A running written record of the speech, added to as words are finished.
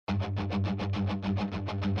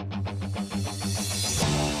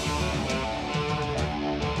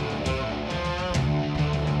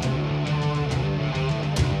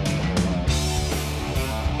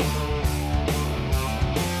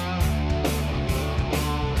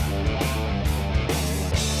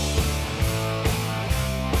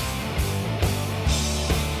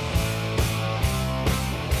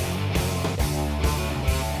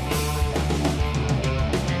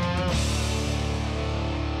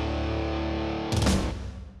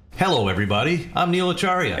Hello, everybody. I'm Neil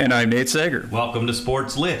Acharya. And I'm Nate Sager. Welcome to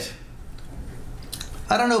Sports Lit.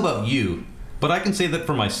 I don't know about you, but I can say that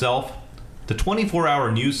for myself, the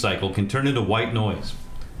 24-hour news cycle can turn into white noise.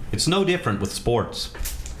 It's no different with sports.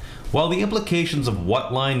 While the implications of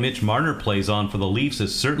what line Mitch Marner plays on for the Leafs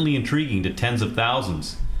is certainly intriguing to tens of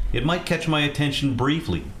thousands, it might catch my attention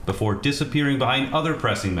briefly before disappearing behind other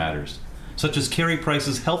pressing matters, such as Carey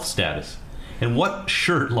Price's health status and what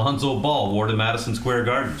shirt Lonzo Ball wore to Madison Square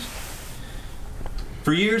Gardens.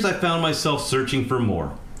 For years, I found myself searching for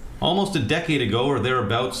more. Almost a decade ago or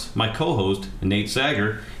thereabouts, my co-host, Nate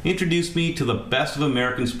Sager, introduced me to the Best of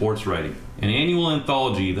American Sports Writing, an annual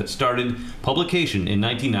anthology that started publication in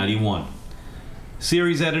 1991.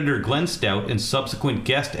 Series editor Glenn Stout and subsequent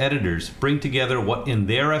guest editors bring together what, in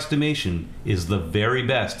their estimation, is the very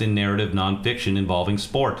best in narrative nonfiction involving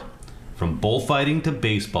sport, from bullfighting to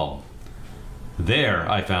baseball. There,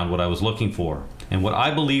 I found what I was looking for, and what I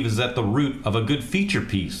believe is at the root of a good feature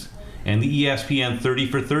piece and the ESPN 30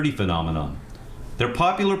 for 30 phenomenon. They're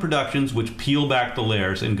popular productions which peel back the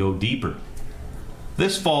layers and go deeper.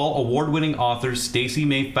 This fall, award-winning authors Stacey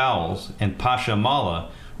May Fowles and Pasha Mala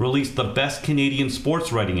released the Best Canadian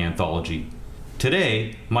Sports Writing Anthology.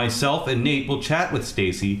 Today, myself and Nate will chat with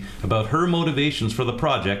Stacey about her motivations for the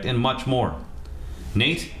project and much more.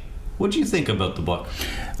 Nate, what do you think about the book?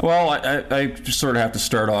 Well, I just sort of have to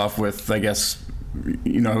start off with, I guess,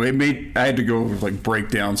 I had to go break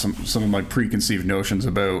down some of my preconceived notions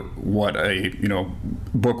about what a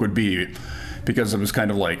book would be, because it was kind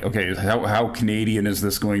of like, okay, how Canadian is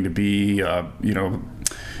this going to be? How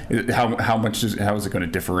is it going to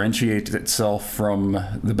differentiate itself from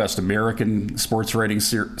the Best American Sports Writing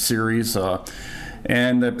series?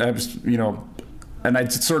 And I was, and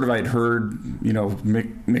I'd heard,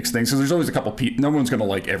 mixed things. So there's always a couple people. No one's going to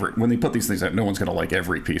like when they put these things out, no one's going to like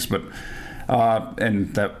every piece. But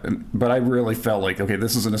I really felt like, okay,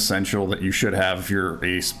 this is an essential that you should have if you're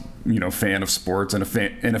a fan of sports and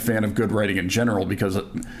a fan of good writing in general, because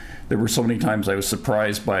there were so many times I was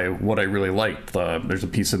surprised by what I really liked. There's a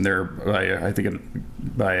piece in there by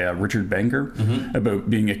Richard Benger about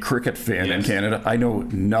being a cricket fan in Canada. I know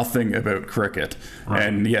nothing about cricket,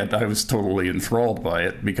 and yet I was totally enthralled by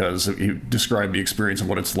it, because he described the experience of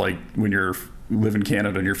what it's like when you live in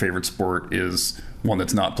Canada and your favorite sport is one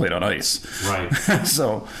that's not played on ice. Right.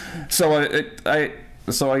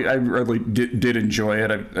 So I really did enjoy it.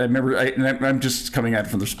 I remember, I'm just coming at it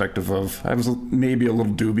from the perspective of, I was maybe a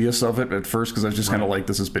little dubious of it at first, because I was just kind of like,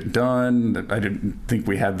 this has been done. I didn't think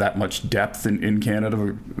we had that much depth in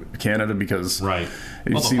Canada because the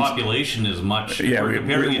population is much. Yeah,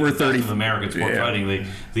 we're 30 of American sports writing.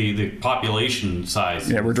 The population size.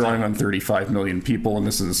 Yeah, we're drawing on 35 million people, and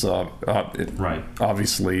this is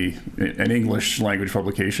obviously an English language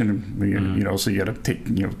publication. So you got to take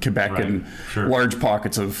Quebec and large pockets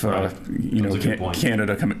of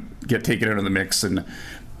Canada get taken out of the mix,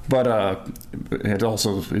 but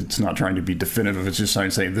it's not trying to be definitive. It's just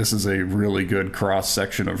saying this is a really good cross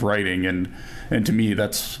section of writing, and to me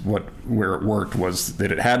that's where it worked, was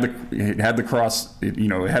that it had the cross, it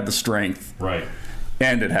had the strength,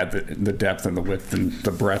 and it had the depth and the width and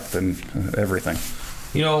the breadth and everything.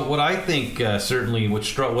 What I think certainly what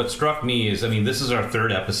struck me is, this is our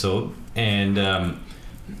third episode, and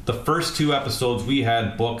the first two episodes we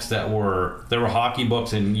had books that were hockey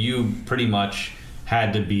books, and you pretty much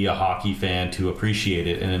had to be a hockey fan to appreciate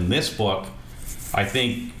it. And in this book, I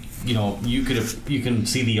think you can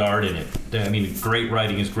see the art in it. Great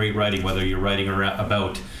writing is great writing, whether you're writing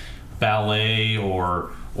about ballet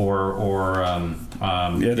or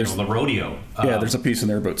the rodeo. There's a piece in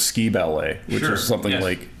there about ski ballet, which is something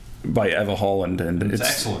like by Eva Holland, and it's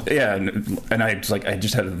excellent. Yeah, and I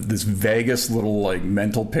just had this vaguest little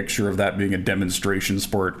mental picture of that being a demonstration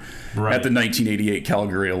sport at the 1988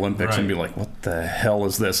 Calgary Olympics, and be like, what the hell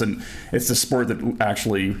is this? And it's the sport that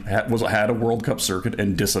actually had a World Cup circuit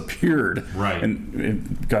and disappeared, and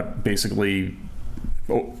it got basically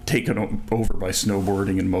taken over by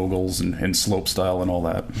snowboarding and moguls and slope style and all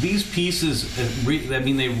that. These pieces,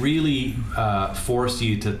 they really force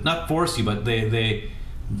you to, not force you, but they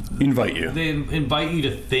invite you. They invite you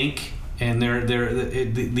to think, and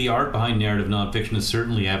the art behind narrative nonfiction is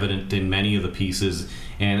certainly evident in many of the pieces,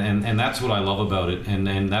 and that's what I love about it,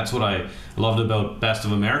 and that's what I loved about Best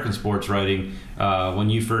of American Sports Writing. When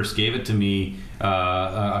you first gave it to me,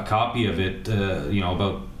 a copy of it,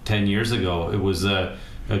 about 10 years ago, it was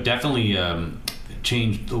definitely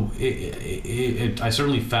changed. I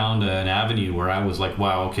certainly found an avenue where I was like,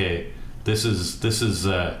 wow, okay, this is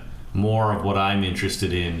more of what I'm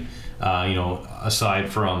interested in. aside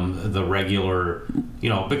from the regular,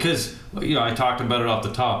 because I talked about it off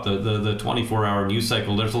the top, the 24-hour news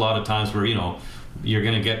cycle. There's a lot of times where you're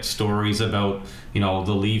going to get stories about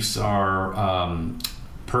the Leafs are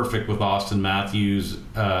perfect with Austin Matthews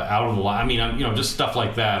out of the line. I mean, just stuff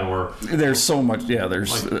like that. Or there's so much. Yeah,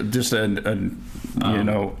 there's just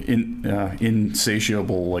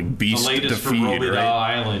insatiable beast the latest to from feed, Robidoux right?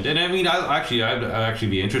 Island. And I mean, I'd actually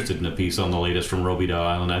be interested in a piece on the latest from Robidoux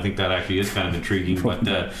Island. I think that actually is kind of intriguing.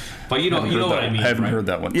 But you know what I mean. I haven't right? heard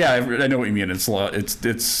that one. Yeah, I know what you mean.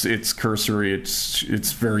 It's cursory. It's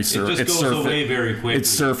very It just goes away very quickly. It's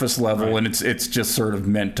surface level, Right. and it's just sort of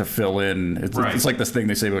meant to fill in. It's like this thing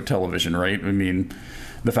they say about television, right? I mean,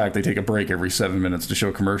 the fact they take a break every 7 minutes to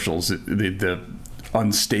show commercials, the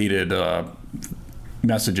unstated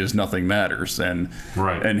messages, nothing matters, and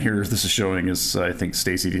here this is showing, as I think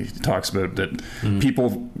Stacey talks about, that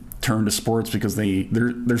people turn to sports because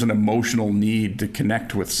there's an emotional need to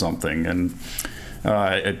connect with something, and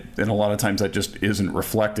a lot of times that just isn't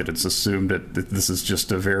reflected. It's assumed that this is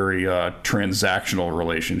just a very transactional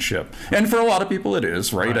relationship, and for a lot of people it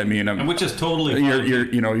is, right? I mean, and which is totally fine.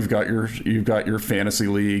 You've got your fantasy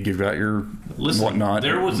league, you've got your whatnot.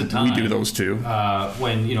 There was a time we do those too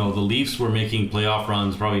when the Leafs were making playoff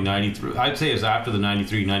runs, probably 93. I'd say it's after the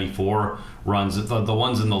 93-94 runs, the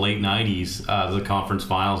ones in the late 90s, the conference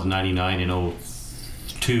finals in 99 and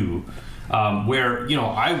 02, where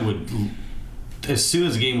I would. As soon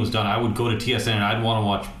as the game was done, I would go to TSN and I'd want to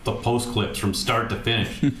watch the post clips from start to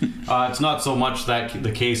finish. It's not so much that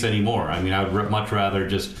the case anymore. I mean, I would much rather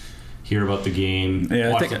just hear about the game.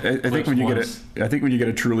 Yeah, I think when you get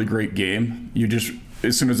a truly great game, you just,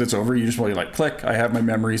 as soon as it's over, you just want to click. I have my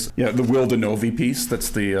memories. Yeah, the Will DeNovi piece. That's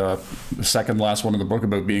the second last one in the book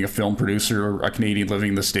about being a film producer, a Canadian living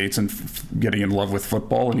in the States and getting in love with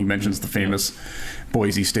football. And he mentions the famous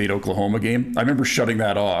Boise State Oklahoma game. I remember shutting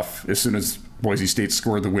that off as soon as Boise State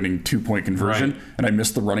scored the winning 2-point conversion, and I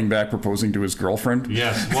missed the running back proposing to his girlfriend.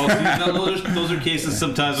 Yes, well, those are cases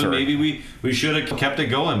sometimes when maybe we should have kept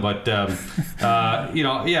it going, but the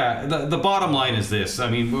bottom line is this.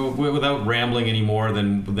 I mean, without rambling any more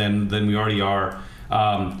than we already are,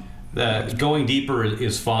 going deeper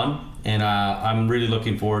is fun. And I'm really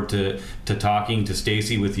looking forward to talking to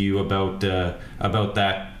Stacey with you about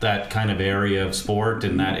that kind of area of sport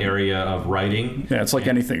and that area of writing. Yeah, it's like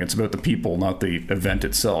anything. It's about the people, not the event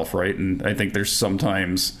itself, right? And I think there's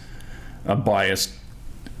sometimes a bias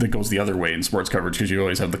that goes the other way in sports coverage, because you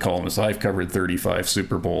always have the columnists. I've covered 35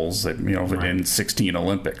 Super Bowls, and 16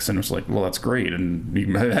 Olympics, and it's like, well, that's great,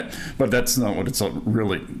 but that's not what it's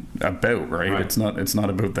really about, right? It's not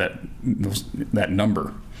about that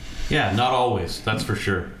number. Yeah, not always. That's for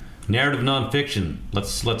sure. Narrative nonfiction.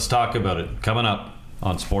 Let's talk about it. Coming up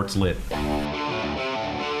on Sports Lit.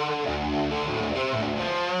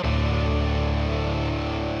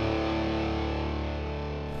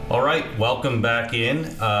 All right, welcome back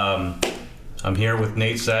in. I'm here with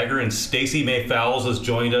Nate Sager, and Stacey May Fowles has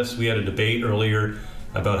joined us. We had a debate earlier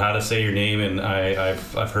about how to say your name, and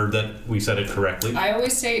I've heard that we said it correctly. I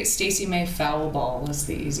always say Stacey May Foulball is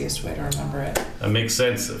the easiest way to remember it. That makes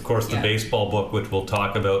sense. Of course, the baseball book, which we'll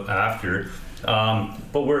talk about after.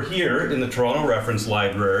 But we're here in the Toronto Reference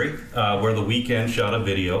Library, where The Weeknd shot a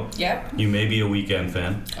video. Yep. You may be a Weeknd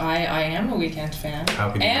fan. I am a Weeknd fan.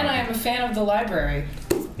 How can you and not? I am a fan of the library.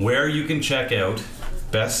 Where you can check out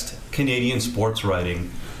Best Canadian Sports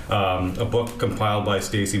Writing. A book compiled by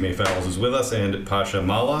Stacey May Fowles is with us, and Pasha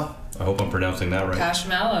Mala. I hope I'm pronouncing that right.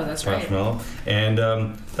 Pashamala, that's right. Pashamala. And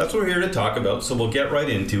that's what we're here to talk about, so we'll get right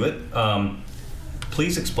into it.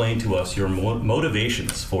 Please explain to us your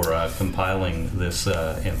motivations for compiling this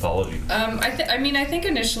anthology. I think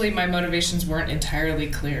initially my motivations weren't entirely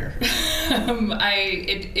clear.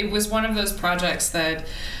 It was one of those projects that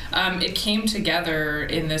it came together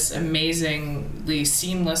in this amazingly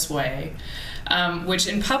seamless way. Which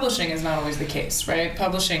in publishing is not always the case, right?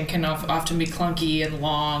 Publishing can often be clunky and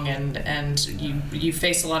long, and you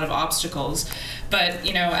face a lot of obstacles. But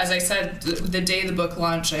as I said, the day the book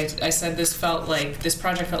launched, I said this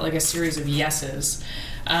project felt like a series of yeses.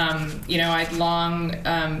 I'd long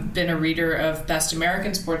been a reader of Best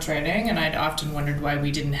American Sports Writing, and I'd often wondered why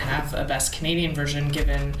we didn't have a Best Canadian version,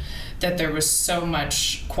 given that there was so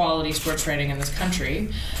much quality sports writing in this country.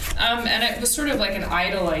 And it was sort of like an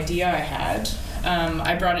idle idea I had.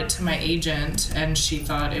 I brought it to my agent, and she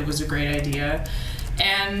thought it was a great idea.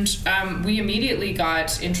 And we immediately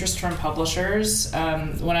got interest from publishers.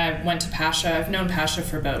 When I went to Pasha, I've known Pasha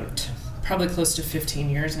for about probably close to 15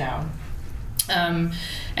 years now.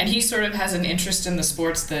 And he sort of has an interest in the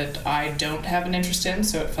sports that I don't have an interest in,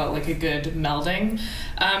 so it felt like a good melding.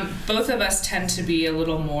 Both of us tend to be a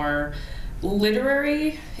little more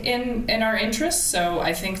literary in our interests, so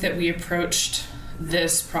I think that we approached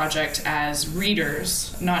this project as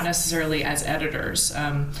readers, not necessarily as editors.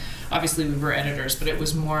 Obviously we were editors, but it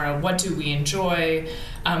was more what do we enjoy,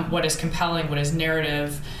 what is compelling, what is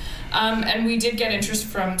narrative. And we did get interest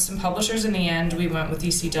from some publishers in the end. We went with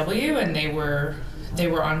ECW, and they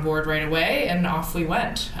were on board right away, and off we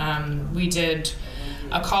went. We did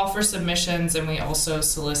a call for submissions, and we also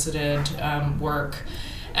solicited work.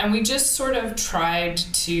 And we just sort of tried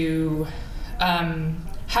to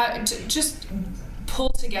just pull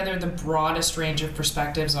together the broadest range of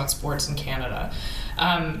perspectives on sports in Canada.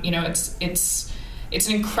 It's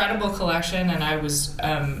an incredible collection, and I was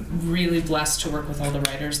really blessed to work with all the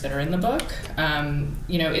writers that are in the book.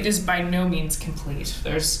 It is by no means complete.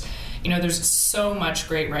 There's so much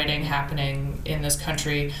great writing happening in this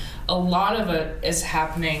country. A lot of it is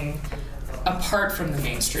happening apart from the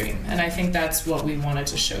mainstream, and I think that's what we wanted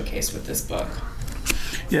to showcase with this book.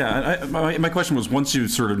 Yeah, my question was, once you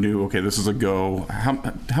sort of knew, okay, this is a go,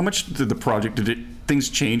 how much did things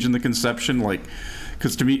change in the conception? Like,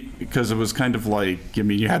 because it was kind of like,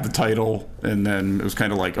 you had the title, and then it was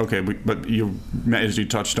kind of like, okay, but you, as you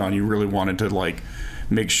touched on, you really wanted to like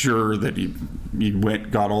make sure that you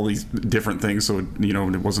got all these different things, so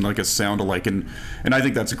it wasn't like a sound alike, and I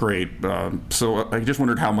think that's great. So I just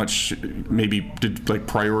wondered how much maybe did like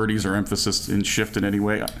priorities or emphasis shift in any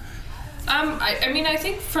way. I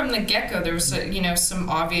think from the get-go there was some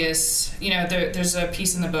obvious, there's a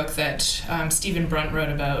piece in the book that Stephen Brunt wrote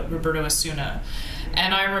about Roberto Osuna.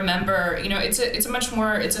 And I remember, it's a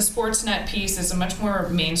Sportsnet piece, it's a much more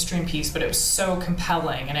mainstream piece, but it was so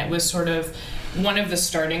compelling, and it was sort of one of the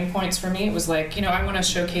starting points for me. It was like, I want to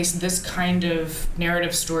showcase this kind of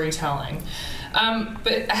narrative storytelling.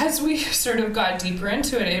 But as we sort of got deeper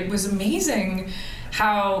into it, it was amazing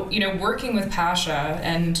how, working with Pasha,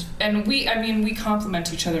 and we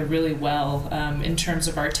complement each other really well in terms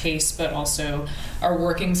of our tastes, but also our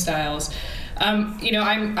working styles.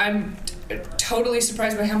 I'm totally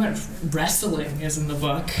surprised by how much wrestling is in the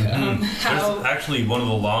book. There's actually one of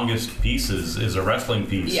the longest pieces is a wrestling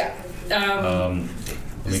piece. Yeah.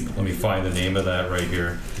 Let me find the name of that right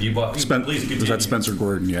here. Please continue. Was that Spencer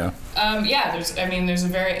Gordon? Yeah. There's a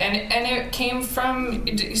very and it came from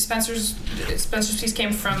Spencer's piece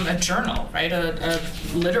came from a journal, right? A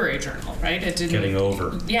literary journal, right? It didn't. Getting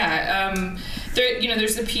over. Yeah.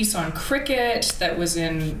 There's a piece on cricket that was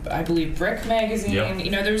in, I believe, Brick magazine.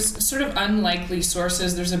 Yep. There's sort of unlikely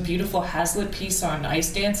sources. There's a beautiful Hazlitt piece on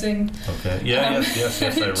ice dancing. Okay. Yeah. Yes. I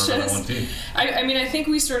remember that one too. I think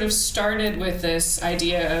we sort of started with this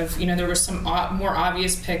idea of, there were some more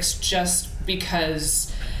obvious picks just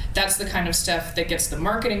because that's the kind of stuff that gets the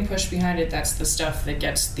marketing push behind it. That's the stuff that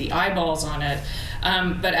gets the eyeballs on it.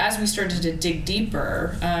 But as we started to dig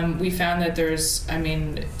deeper, we found that there's,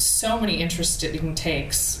 so many interesting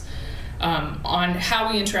takes on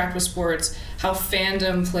how we interact with sports, how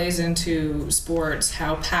fandom plays into sports,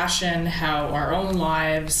 how passion, how our own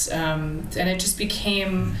lives, and it just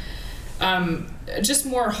became just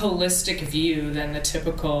more holistic view than the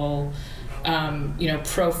typical,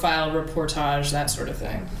 profile reportage, that sort of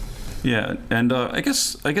thing. Yeah, and I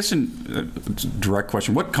guess in direct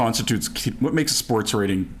question, what makes sports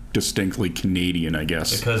writing distinctly Canadian? I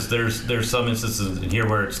guess because there's some instances in here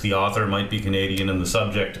where it's the author might be Canadian and the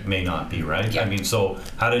subject may not be, right? Yeah. So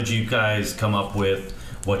how did you guys come up with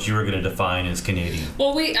what you were going to define as Canadian?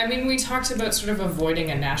 Well, we talked about sort of avoiding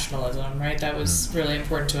a nationalism, right? That was really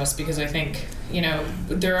important to us because I think,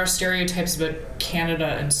 there are stereotypes about Canada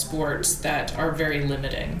and sports that are very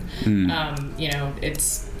limiting.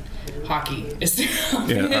 It's hockey is the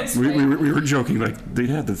obvious, we were joking, like they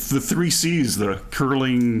had the three C's, the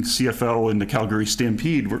curling, CFL, and the Calgary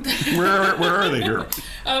Stampede. Where are they here?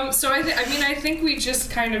 So I think we just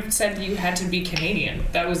kind of said you had to be Canadian.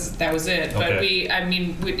 That was it. Okay.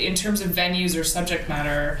 But in terms of venues or subject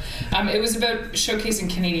matter, it was about showcasing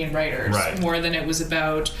Canadian writers more than it was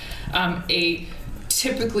about a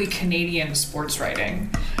typically Canadian sports writing.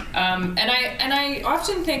 And I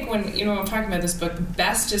often think when I'm talking about this book,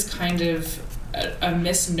 best is kind of a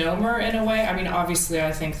misnomer in a way. Obviously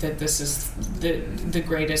I think that this is the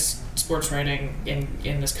greatest sports writing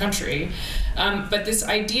in this country. But this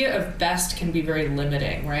idea of best can be very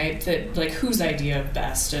limiting, right? That like whose idea of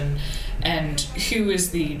best and who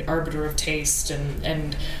is the arbiter of taste,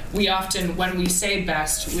 and we often, when we say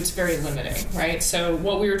best, it's very limiting, right? So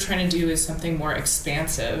what we were trying to do is something more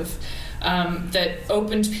expansive, that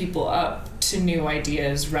opened people up to new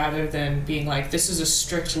ideas rather than being like, this is a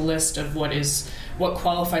strict list of what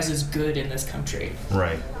qualifies as good in this country.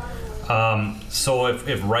 Right. So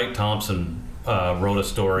if Wright Thompson wrote a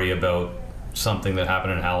story about something that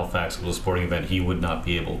happened in Halifax, it was a sporting event, he would not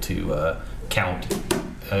be able to count.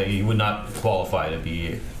 He would not qualify to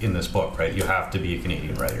be in this book, right? You have to be a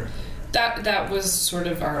Canadian writer. That was sort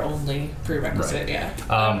of our only prerequisite, right.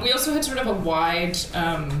 Yeah. We also had sort of a wide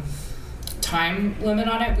time limit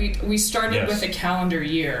on it. We started Yes. with a calendar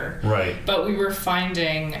year, Right. but we were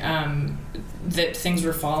finding that things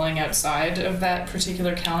were falling outside of that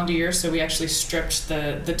particular calendar year, so we actually stripped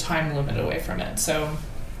the time limit away from it. So,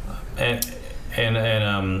 And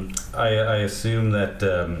I assume that.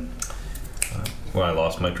 Well, I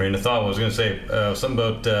lost my train of thought. I was going to say something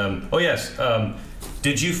about. Oh yes.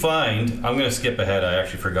 Did you find? I'm going to skip ahead. I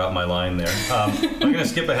actually forgot my line there. I'm going to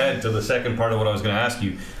skip ahead to the second part of what I was going to ask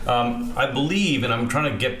you. I believe, and I'm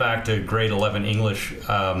trying to get back to grade 11 English.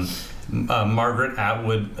 Margaret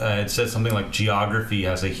Atwood had said something like geography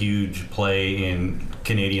has a huge play in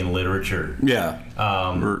Canadian literature. Yeah.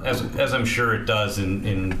 As I'm sure it does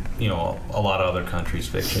in a lot of other countries'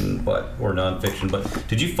 fiction, or nonfiction. But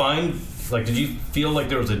did you feel like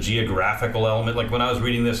there was a geographical element? Like when I was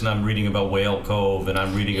reading this, and I'm reading about Whale Cove, and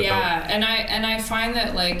I'm reading about... Yeah, and I find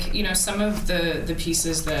that, like, some of the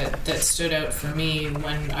pieces that stood out for me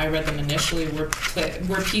when I read them initially were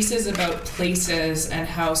pieces about places and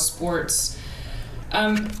how sports...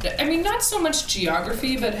 not so much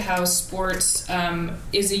geography, but how sports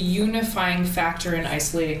is a unifying factor in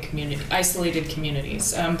isolated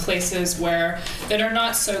communities. Places that are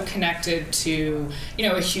not so connected to,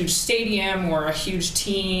 a huge stadium or a huge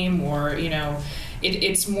team, or,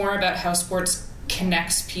 it's more about how sports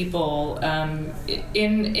connects people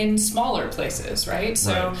in smaller places, right?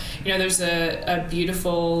 So, there's a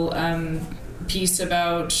beautiful piece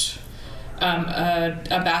about...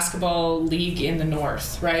 a basketball league in the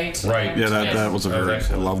north, right? Right. Yeah, that was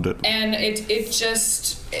I loved it. And it's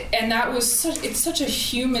such a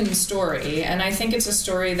human story, and I think it's a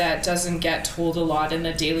story that doesn't get told a lot in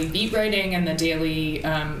the daily beat writing and the daily,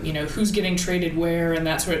 who's getting traded where and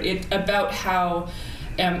that sort of. It about how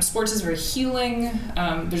sports is very healing.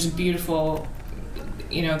 There's a beautiful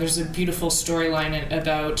storyline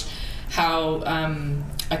about how.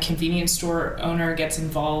 A convenience store owner gets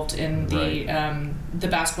involved in the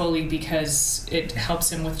basketball league because it helps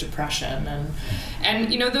him with depression,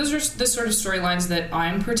 and those are the sort of storylines that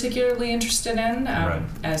I'm particularly interested in,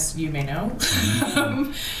 as you may know.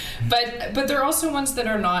 But there are also ones that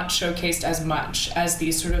are not showcased as much as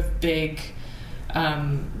these sort of big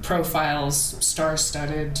profiles,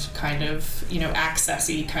 star-studded kind of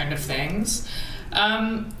accessy kind of things.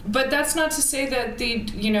 But that's not to say that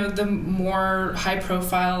the more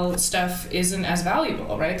high-profile stuff isn't as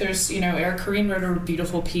valuable, right? There's, Eric Corrine wrote a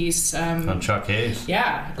beautiful piece on Chuck Hayes.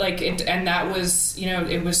 Yeah, and that was,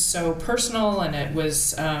 it was so personal, and it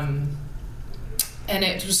was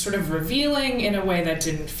sort of revealing in a way that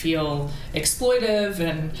didn't feel exploitive,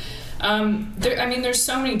 and there's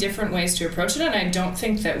so many different ways to approach it, and I don't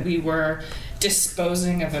think that we were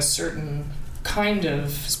disposing of a certain kind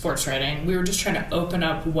of sports writing. We were just trying to open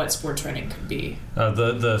up what sports writing could be.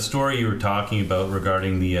 The story you were talking about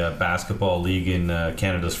regarding the basketball league in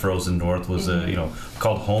Canada's frozen north was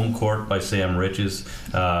called Home Court by Sam Riches,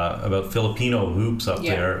 about Filipino hoops up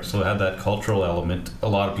there. So it had that cultural element. A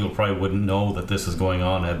lot of people probably wouldn't know that this is going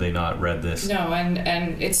on had they not read this. No,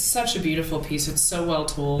 and it's such a beautiful piece. It's so well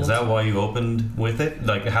told. Is that why you opened with it?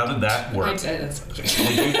 Like, how did that work? I did.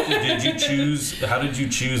 Did you choose? How did you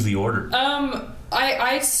choose the order?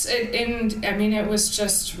 It was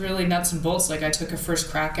just really nuts and bolts. Like, I took a first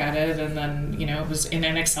crack at it, and then, it was in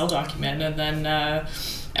an Excel document, and then,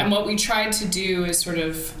 and what we tried to do is sort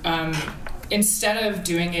of, instead of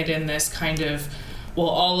doing it in this kind of, well,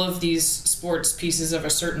 all of these sports pieces of a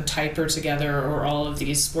certain type are together, or all of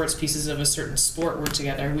these sports pieces of a certain sport were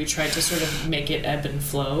together, we tried to sort of make it ebb and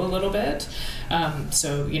flow a little bit.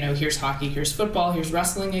 So, here's hockey, here's football, here's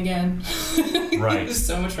wrestling again. Right. There's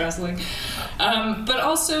so much wrestling. But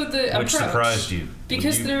also the Which approach. surprised you?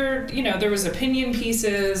 Because there was opinion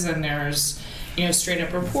pieces, and there's, straight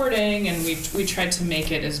up reporting, and we tried to make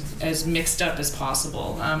it as mixed up as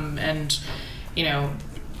possible.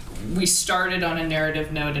 We started on a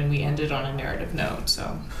narrative note and we ended on a narrative note.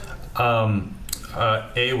 So,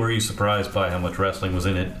 A, were you surprised by how much wrestling was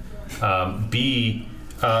in it? B,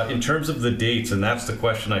 in terms of the dates, and that's the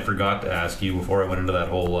question I forgot to ask you before I went into that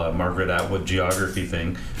whole Margaret Atwood geography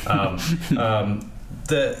thing.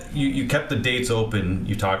 you kept the dates open.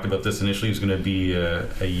 You talked about this initially. It was going to be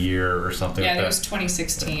a year or something. Yeah, like that. It was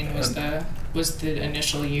 2016 was the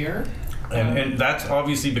initial year. And that's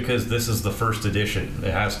obviously because this is the first edition.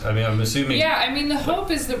 It has. I mean, I'm assuming. Yeah, I mean, the hope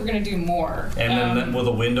is that we're going to do more. And then will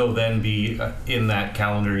the window then be in that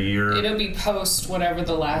calendar year? It'll be post whatever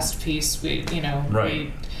the last piece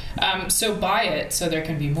Right. So buy it so there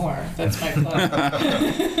can be more. That's my plug.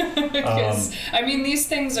 Because I mean, these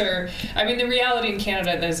things are. I mean, the reality in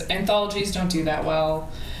Canada, there's anthologies don't do that well.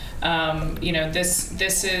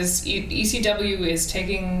 This is ECW is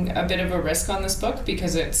taking a bit of a risk on this book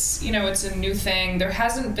because it's a new thing. There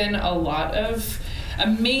hasn't been a lot of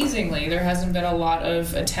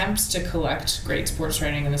attempts to collect great sports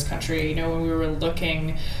writing in this country.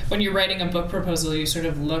 When you're writing a book proposal, you sort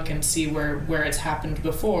of look and see where it's happened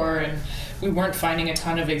before, and we weren't finding a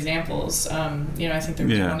ton of examples. I think there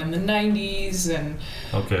was one in the 90s, and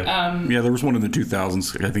okay. There was one in the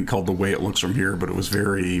 2000s, I think, called The Way It Looks From Here, but it was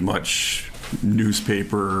very much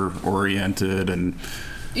newspaper oriented and.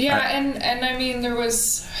 And I mean, there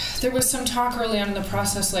was some talk early on in the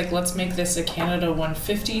process, like, let's make this a Canada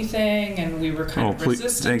 150 thing, and we were kind of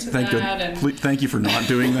resistant to that. Thank you for not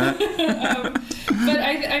doing that. But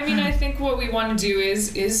I think what we want to do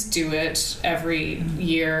is do it every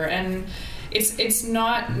year, and it's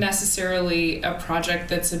not necessarily a project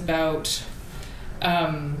that's about.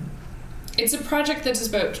 It's a project that's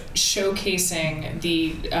about showcasing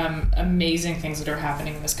the amazing things that are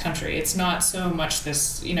happening in this country. It's not so much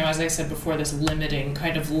this, as I said before, this limiting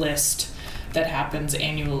kind of list that happens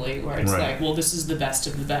annually where it's like, well, this is the best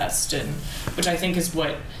of the best, and which I think is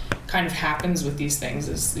what kind of happens with these things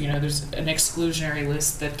is, there's an exclusionary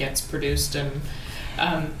list that gets produced, and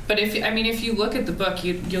but if you look at the book,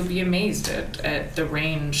 you'll be amazed at the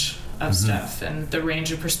range of stuff and the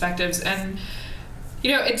range of perspectives. And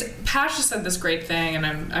Pash has said this great thing,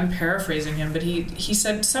 and I'm paraphrasing him, but he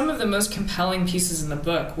said some of the most compelling pieces in the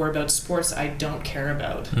book were about sports I don't care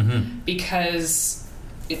about, because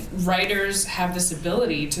writers have this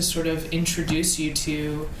ability to sort of introduce you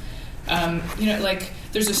to, like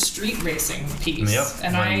there's a street racing piece,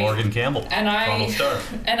 and Morgan Campbell, and Toronto Star.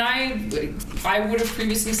 And I would have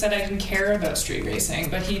previously said I didn't care about street racing,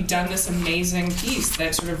 but he'd done this amazing piece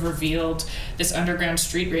that sort of revealed this underground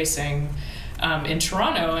street racing. In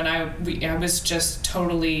Toronto, and I was just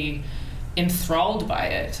totally enthralled by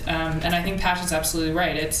it, and I think Pash is absolutely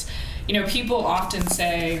right. It's, people often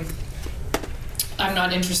say, I'm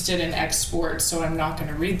not interested in X sport, so I'm not going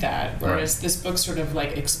to read that, whereas this book sort of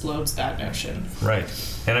like explodes that notion. Right.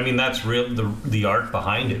 And I mean, that's real, the art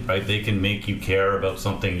behind it, right? They can make you care about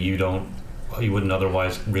something you wouldn't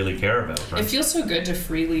otherwise really care about, right? It feels so good to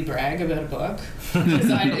freely brag about a book,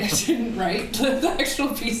 because I didn't write the actual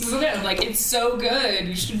pieces of it. I'm like, it's so good,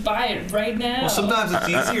 you should buy it right now. Well, sometimes it's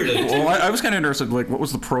easier to... Well, I was kind of interested, like, what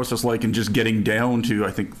was the process like in just getting down to,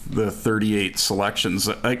 I think, the 38 selections?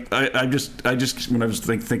 I just when I was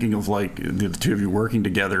thinking of, like, the two of you working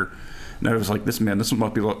together, and I was like, this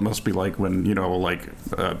must be like when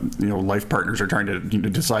life partners are trying to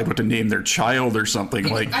decide what to name their child or something.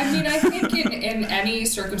 Like, I mean, I think in any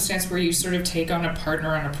circumstance where you sort of take on a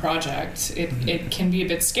partner on a project, it can be a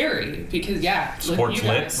bit scary because Sports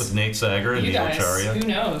Lit with Nate Sager and Neil Acharya. Who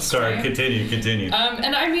knows? Sorry, right? Continue.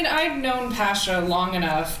 And I mean, I've known Pasha long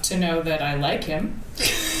enough to know that I like him,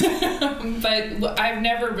 but I've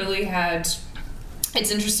never really had. It's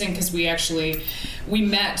interesting because we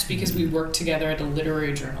met because we worked together at a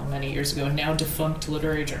literary journal many years ago, now defunct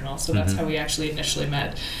literary journal. So that's how we actually initially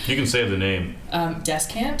met. You can say the name.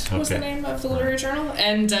 Descant was the name of the literary journal,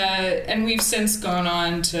 and we've since gone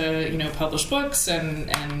on to publish books, and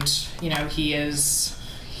he is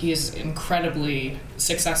incredibly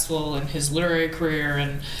successful in his literary career,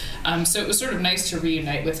 and so it was sort of nice to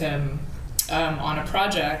reunite with him on a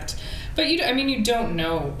project. But you don't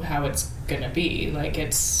know how it's gonna be. Like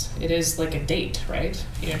it is like a date, right?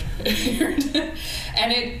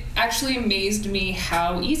 And it actually amazed me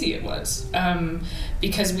how easy it was,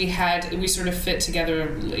 because we sort of fit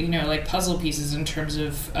together, like puzzle pieces in terms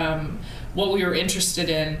of what we were interested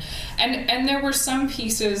in, and there were some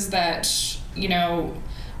pieces that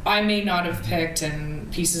I may not have picked,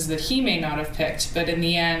 and pieces that he may not have picked, but in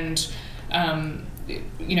the end.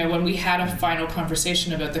 When we had a final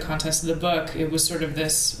conversation about the contents of the book, it was sort of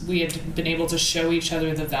this, we had been able to show each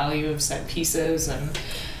other the value of set pieces, and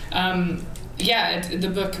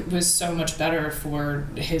the book was so much better for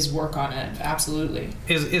his work on it, absolutely.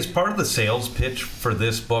 Is part of the sales pitch for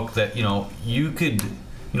this book that, you could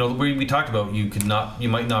we talked about you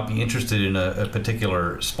might not be interested in a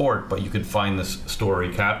particular sport, but you could find this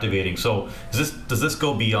story captivating. So does this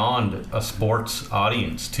go beyond a sports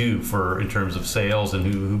audience too, in terms of sales and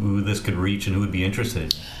who this could reach and who would be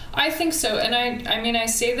interested? I think so, and I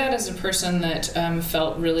say that as a person that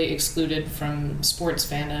felt really excluded from sports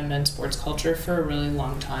fandom and sports culture for a really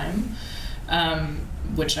long time,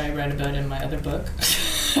 which I read about in my other book.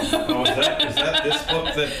 Oh, is that this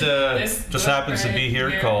book that just happens to be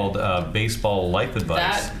here called Baseball Life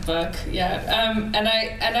Advice? That book, yeah. And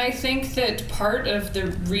I think that part of the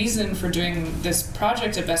reason for doing this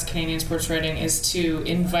project at Best Canadian Sports Writing is to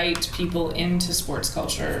invite people into sports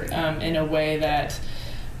culture in a way that.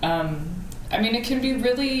 It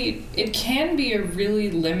can be a really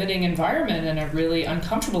limiting environment and a really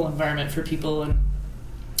uncomfortable environment for people. And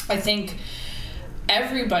I think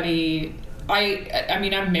everybody,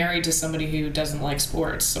 I'm married to somebody who doesn't like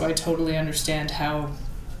sports, so I totally understand how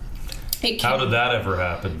it can. How did that ever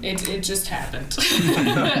happen? It just happened.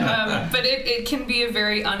 But it can be a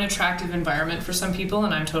very unattractive environment for some people,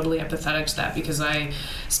 and I'm totally empathetic to that because I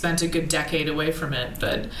spent a good decade away from it.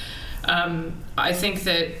 But I think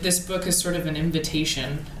that this book is sort of an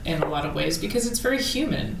invitation in a lot of ways because it's very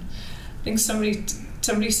human. I think somebody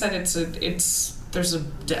said there's a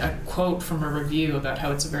quote from a review about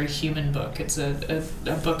how it's a very human book. It's a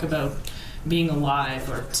book about being alive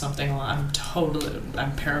or something. I'm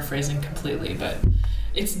paraphrasing completely, but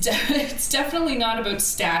it's definitely not about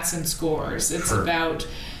stats and scores. It's Sure. about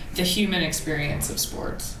the human experience of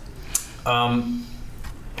sports.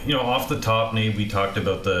 Off the top, Nate, we talked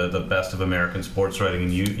about the best of American sports writing,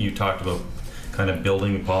 and you talked about kind of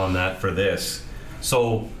building upon that for this.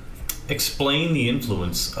 So, explain the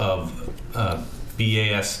influence of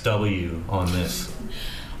BASW on this.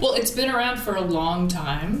 Well, it's been around for a long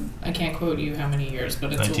time. I can't quote you how many years,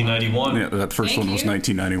 but it's 1991. Yeah, that first Thank one was you.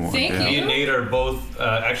 1991. Thank yeah. you. Me and Nate are both.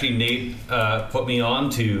 Actually, Nate put me on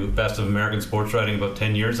to Best of American Sports Writing about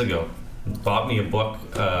 10 years ago. Bought me a book,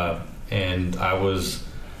 and I was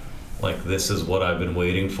like, "This is what I've been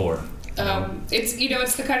waiting for."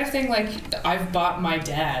 It's the kind of thing like I've bought my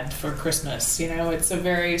dad for Christmas. It's a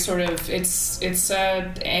very sort of it's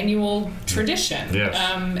a annual tradition. Yes.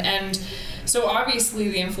 And so obviously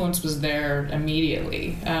the influence was there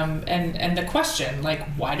immediately. And the question, like,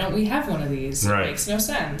 why don't we have one of these? Right. It makes no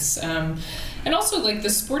sense. And also, like, the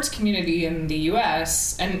sports community in the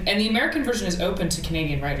U.S. and the American version is open to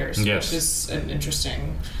Canadian writers, Yes. which is an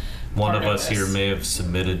interesting. One part of us this. here may have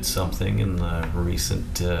submitted something in the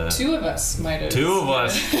recent. Two of us might have. Two of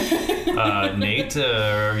us. Nate,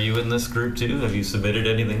 are you in this group too? Have you submitted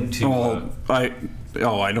anything to? I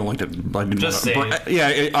don't like to. I didn't Just wanna- saying.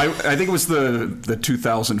 Yeah, I think it was the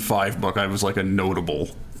 2005 book. I was like a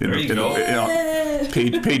notable. There you go.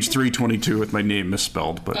 Page 322 with my name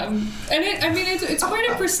misspelled, but it's quite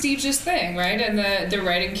a prestigious thing, right? And the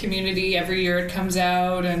writing community, every year it comes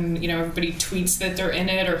out, and everybody tweets that they're in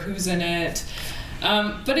it or who's in it.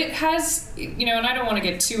 But it has, and I don't want to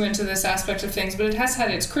get too into this aspect of things, but it has had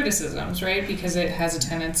its criticisms, right? Because it has a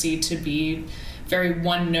tendency to be very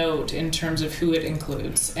one note in terms of who it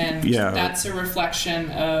includes, and that's a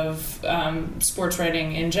reflection of sports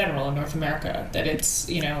writing in general in North America. That it's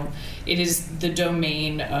it is the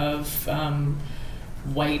domain of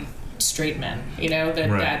white straight men.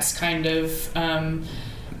 That's kind of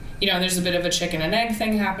there's a bit of a chicken and egg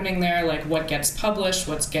thing happening there, like what gets published,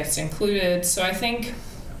 what gets included. So I think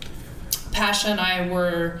Pasha and I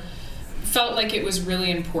felt like it was really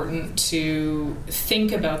important to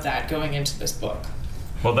think about that going into this book.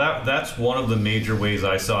 Well, that's one of the major ways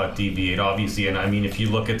I saw it deviate, obviously. And I mean, if you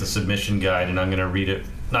look at the submission guide, and I'm going to read it,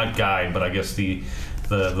 not guide, but I guess the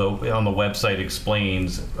on the website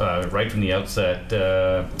explains right from the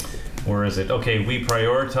outset. Where is it? Okay, we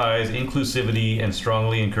prioritize inclusivity and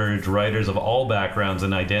strongly encourage writers of all backgrounds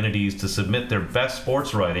and identities to submit their best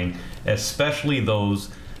sports writing, especially those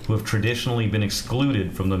who have traditionally been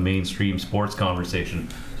excluded from the mainstream sports conversation.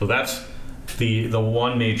 So that's the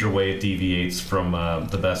one major way it deviates from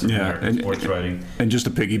the best of American sports writing. And just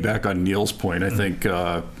to piggyback on Neil's point, I think,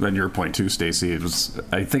 and your point too, Stacey,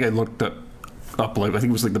 I think I looked up like, I think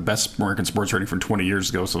it was like the best American sports writing from 20 years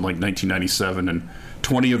ago, so like 1997, and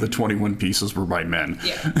 20 of the 21 pieces were by men.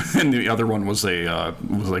 Yeah. And the other one was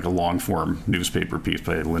like a long form newspaper piece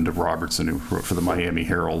by Linda Robertson, who wrote for the Miami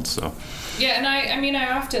Herald. So yeah, and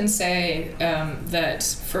I often say that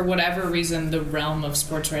for whatever reason the realm of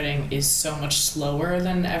sports writing is so much slower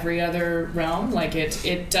than every other realm. Like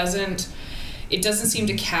it doesn't it doesn't seem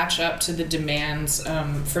to catch up to the demands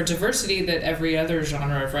for diversity that every other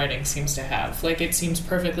genre of writing seems to have. Like, it seems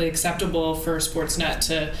perfectly acceptable for Sportsnet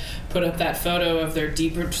to put up that photo of their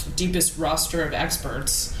deepest roster of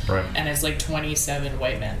experts, right, and it's like 27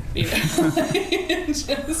 white men. You know?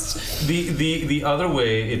 Just... The other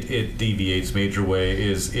way it deviates major way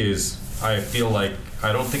is I feel like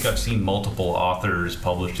I don't think I've seen multiple authors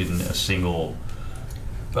published in a single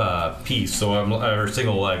piece, or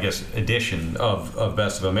single, I guess, edition of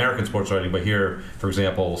Best of American Sports Writing. But here, for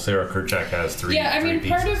example, Sarah Kerchak has three. Yeah, I mean,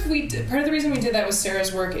 part pieces. of the reason we did that with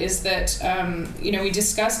Sarah's work is that we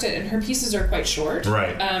discussed it, and her pieces are quite short.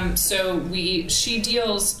 Right. So she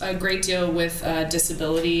deals a great deal with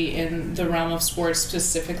disability in the realm of sports,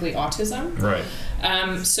 specifically autism. Right.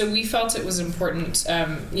 So we felt it was important.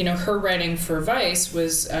 Her writing for Vice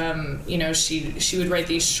was, she would write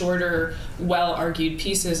these shorter, well-argued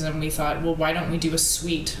pieces, and we thought, well, why don't we do a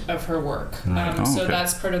suite of her work? So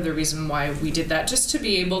that's part of the reason why we did that, just to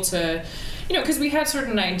be able to, because we had sort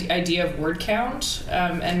of an idea of word count,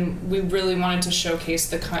 and we really wanted to showcase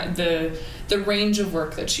the range of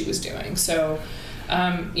work that she was doing. So,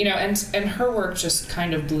 and her work just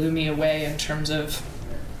kind of blew me away in terms of,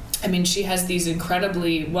 I mean, she has these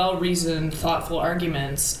incredibly well-reasoned, thoughtful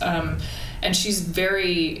arguments, and she's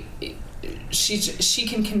she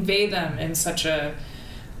can convey them in such a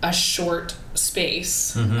short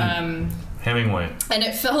space. Mm-hmm. Hemingway. And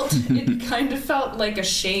it kind of felt like a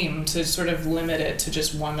shame to sort of limit it to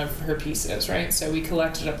just one of her pieces, right? So we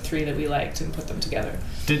collected up 3 that we liked and put them together.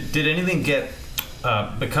 Did anything get,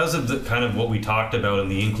 because of the kind of what we talked about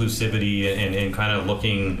and the inclusivity and kind of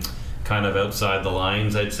looking kind of outside the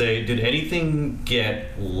lines, I'd say, did anything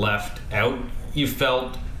get left out, you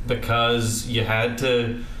felt, because you had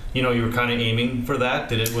to, you were kind of aiming for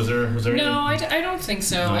that? Was there No, I don't think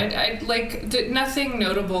so. No. I nothing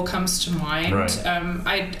notable comes to mind. Right.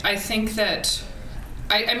 I think that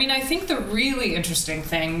I think the really interesting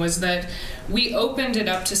thing was that we opened it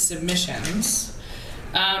up to submissions,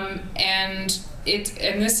 and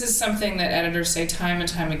this is something that editors say time and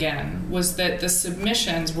time again, was that the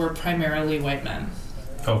submissions were primarily white men.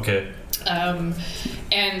 Okay.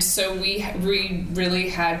 And so we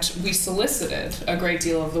solicited a great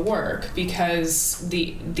deal of the work because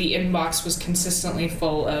the inbox was consistently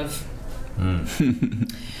full of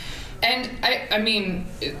and I mean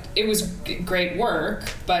it was great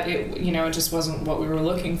work, but it just wasn't what we were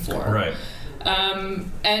looking for. Right.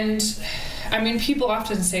 And I mean, people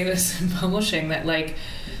often say this in publishing, that like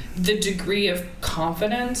the degree of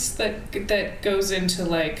confidence that goes into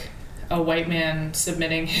like a white man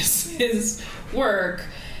submitting his work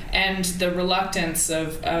and the reluctance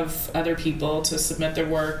of other people to submit their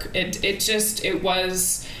work, it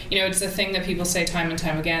was, it's a thing that people say time and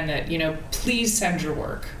time again, that, please send your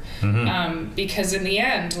work. Mm-hmm. Because in the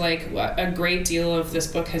end, like, a great deal of this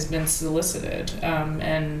book has been solicited,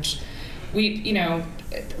 and we,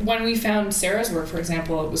 when we found Sarah's work, for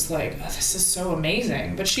example, it was like, oh, this is so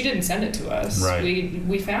amazing, but she didn't send it to us. Right.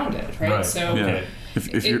 We found it, right? So yeah.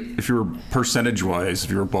 If you were percentage-wise,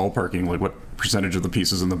 if you were ballparking, like, what percentage of the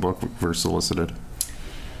pieces in the book were solicited?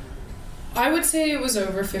 I would say it was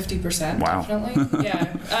over 50%. Wow. Definitely.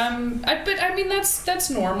 Yeah. But I mean, that's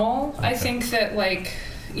normal. Okay. I think that, like,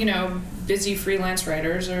 busy freelance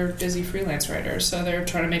writers are busy freelance writers, so they're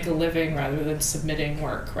trying to make a living rather than submitting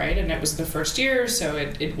work, right? And it was the first year, so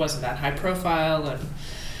it wasn't that high profile,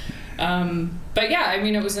 and but yeah, I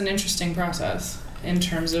mean, it was an interesting process in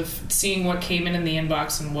terms of seeing what came in the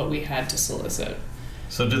inbox and what we had to solicit.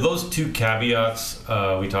 So did those 2 caveats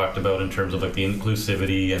we talked about in terms of like the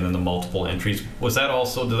inclusivity and then the multiple entries, did that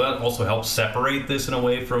also help separate this in a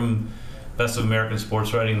way from Best of American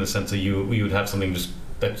Sports Writing, in the sense that we would have something just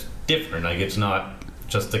that's different? Like, it's not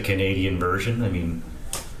just the Canadian version. I mean,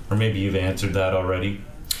 or maybe you've answered that already.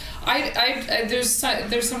 There's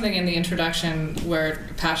something in the introduction where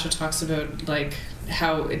Pasha talks about, like,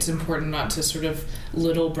 how it's important not to sort of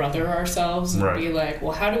little brother ourselves and be like,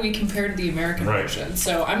 well, how do we compare to the American version?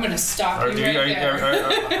 So I'm going to stop you right there.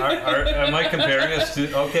 Am I comparing us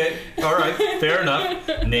to? Okay, all right, fair enough.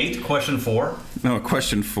 Nate, question 4. No,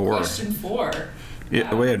 question 4. Question 4.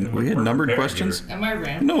 Yeah, we had numbered questions. Am I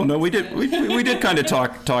rambling? No, we did kind of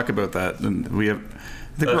talk about that, and we have.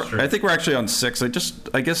 I think we're actually on 6. I guess.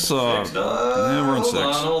 6? We're on 6.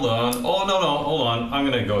 Hold on. Oh no, hold on. I'm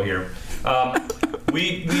gonna go here.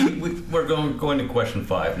 We're going to question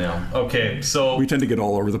 5 now. Okay, so we tend to get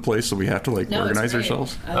all over the place, so we have to organize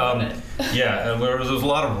ourselves. I love it. Yeah, there was a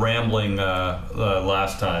lot of rambling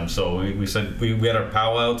last time, so we said we had our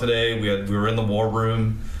powwow today. We were in the war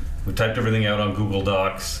room. We typed everything out on Google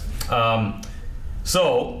Docs.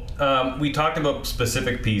 So, we talked about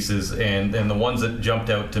specific pieces, and the ones that jumped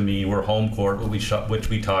out to me were Home Court, which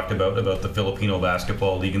we talked about the Filipino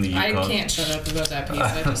Basketball League in the Yukon. I can't shut up about that piece.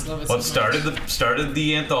 I just love it Well, so much. started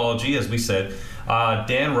the anthology, as we said.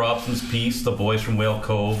 Dan Robson's piece, The Boys from Whale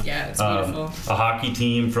Cove. Yeah, it's beautiful. A hockey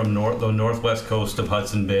team from the northwest coast of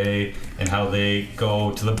Hudson Bay, and how they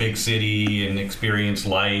go to the big city and experience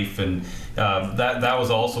life, and that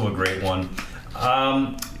was also a great one.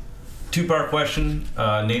 Two-part question.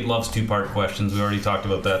 Nate loves two-part questions. We already talked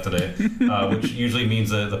about that today, which usually means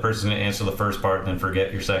the person's going to answer the first part and then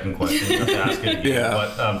forget your second question. You have to ask it again.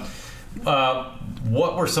 Yeah. But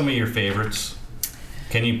what were some of your favorites?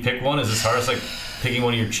 Can you pick one? Is this hard? It's like picking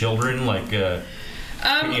one of your children, like picking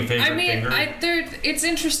a favorite finger? It's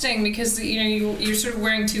interesting because you're sort of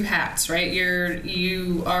wearing two hats, right?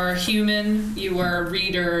 You are a human, you are a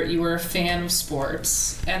reader, you are a fan of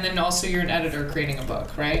sports, and then also you're an editor creating a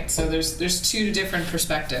book, right? So there's two different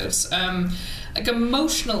perspectives. Like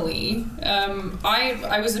emotionally,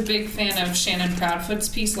 I was a big fan of Shannon Proudfoot's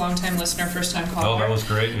piece, long-time listener, first-time caller. Oh, that was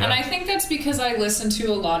great. Yeah. And I think that's because I listen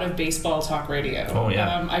to a lot of baseball talk radio. Oh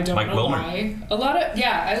yeah. I don't Mike know Wilner. why.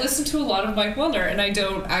 I listen to a lot of Mike Wilner, and I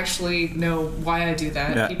don't actually know why I do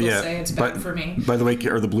that. People say it's bad for me. By the way,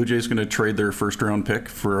 are the Blue Jays going to trade their first-round pick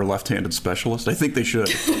for a left-handed specialist? I think they should.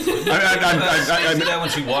 I see that when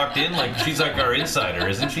she walked in, like she's like our insider,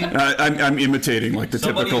 isn't she? I'm imitating like the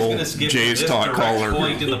Somebody's typical gonna skip Jays this talk direct caller.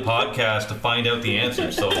 point in the podcast to find out the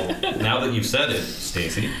answer. So now that you've said it,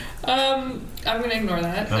 Stacey. I'm going to ignore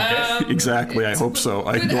that. Okay. Exactly. I hope so.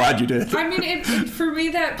 I'm glad you did. I mean, for me,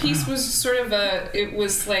 that piece was sort of it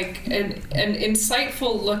was like an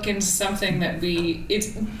insightful look into something that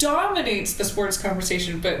it dominates the sports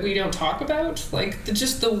conversation, but we don't talk about. Like,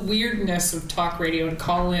 just the weirdness of talk radio and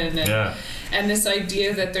call-in and this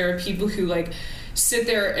idea that there are people who, like, sit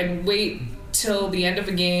there and wait till the end of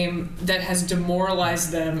a game that has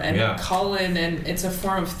demoralized them and then call in, and it's a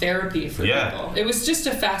form of therapy for people. It was just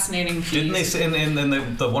a fascinating piece. Didn't they say, and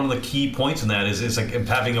the one of the key points in that is like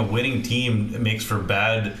having a winning team makes for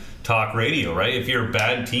bad talk radio, right? If you're a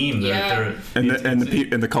bad team,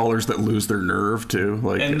 the callers that lose their nerve too.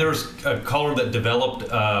 Like, and there's a caller that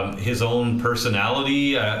developed his own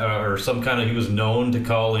personality, or some kind of, he was known to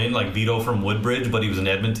call in, like Vito from Woodbridge, but he was in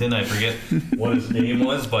Edmonton. I forget what his name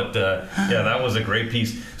was, but that was a great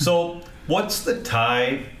piece. So, what's the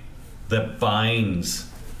tie that binds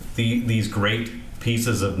these great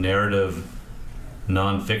pieces of narrative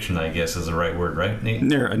nonfiction? I guess is the right word, right, Nate?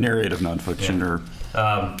 Narrative nonfiction, or.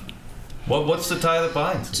 What's the tie that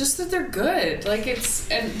binds? Just that they're good. Like,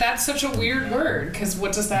 and that's such a weird word, because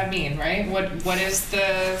what does that mean, right? What is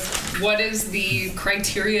the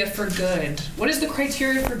criteria for good? What is the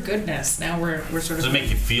criteria for goodness? Now we're sort of. Does it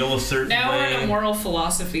make you feel a certain way? Now we're in a moral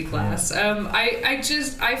philosophy class. I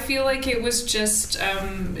feel like it was just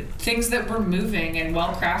things that were moving and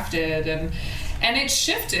well crafted, and it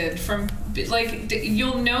shifted from, like,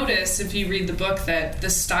 you'll notice if you read the book that the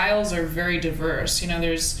styles are very diverse.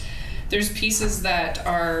 There's pieces that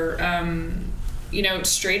are,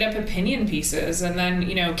 straight up opinion pieces, and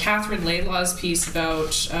then Catherine Laidlaw's piece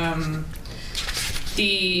about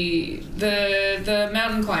the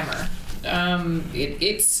mountain climber. It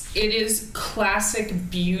is classic,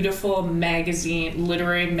 beautiful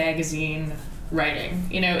literary magazine writing.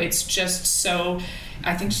 It's just so.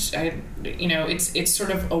 I think it's sort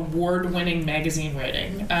of award-winning magazine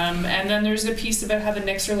writing, and then there's a piece about how the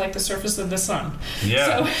Knicks are like the surface of the sun.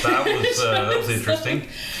 Yeah, so, that was interesting.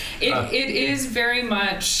 It is very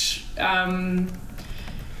much.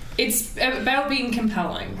 It's about being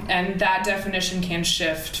compelling, and that definition can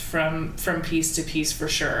shift from piece to piece for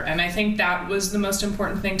sure. And I think that was the most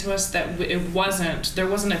important thing to us, that there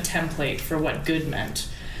wasn't a template for what good meant.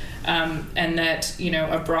 And that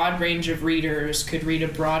a broad range of readers could read a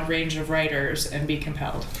broad range of writers and be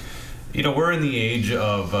compelled. We're in the age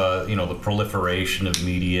of the proliferation of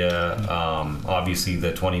media. Obviously,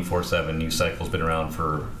 the 24/7 news cycle's been around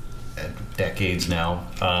for decades now.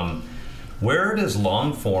 Where does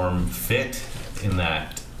long form fit in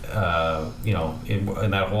that?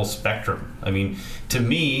 In that whole spectrum. I mean, to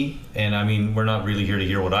me, and I mean, we're not really here to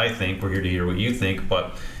hear what I think. We're here to hear what you think,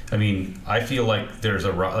 but. I mean, I feel like there's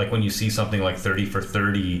like when you see something like 30 for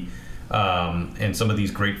 30 and some of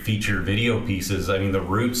these great feature video pieces, I mean, the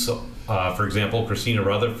roots, for example, Christina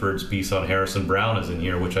Rutherford's piece on Harrison Brown is in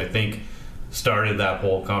here, which I think started that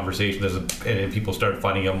whole conversation, and people started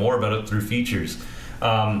finding out more about it through features.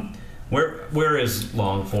 Where is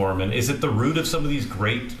long form, and is it the root of some of these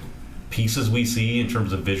great pieces we see in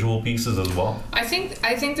terms of visual pieces as well? I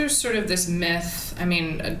think there's sort of this myth. I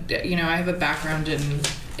mean, I have a background in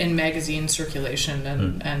in magazine circulation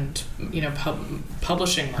and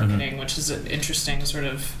publishing marketing, which is an interesting sort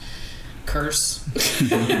of curse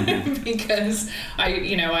because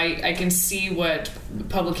I can see what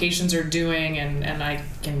publications are doing and I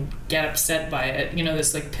can get upset by it,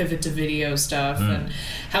 this like pivot to video stuff and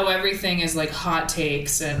how everything is like hot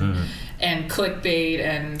takes and clickbait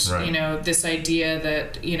and this idea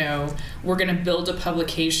that we're going to build a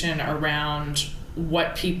publication around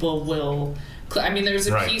what people will there was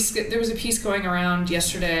a piece going around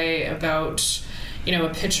yesterday about a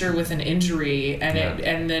pitcher with an injury,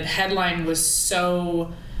 and the headline was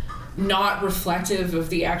so not reflective of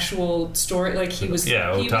the actual story. Like he was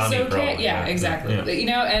okay. Probably. Yeah, exactly.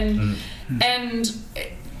 And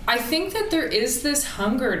I think that there is this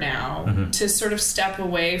hunger now to sort of step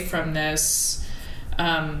away from this,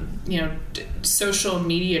 social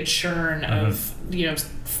media churn of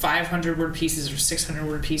 500 word pieces or 600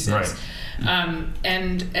 word pieces. Right.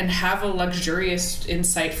 And have a luxurious,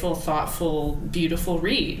 insightful, thoughtful, beautiful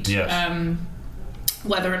read. Yes.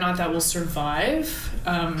 Whether or not that will survive,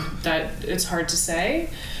 that it's hard to say.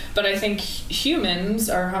 But I think humans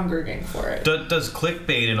are hungering for it. Does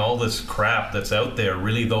clickbait and all this crap that's out there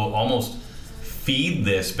really, though, almost feed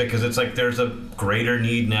this? Because it's like there's a greater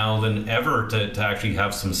need now than ever to actually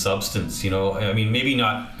have some substance, maybe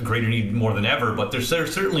not a greater need more than ever, but there's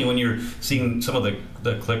certainly, when you're seeing some of the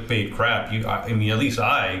clickbait crap, at least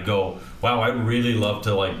I go, wow, I'd really love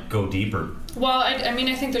to like go deeper. Well, I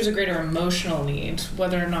think there's a greater emotional need.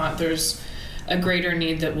 Whether or not there's a greater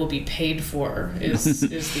need that will be paid for is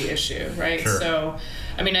the issue, right? Sure. So,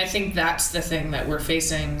 I think that's the thing that we're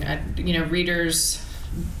facing. Readers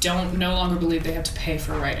no longer believe they have to pay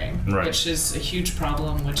for writing, right, which is a huge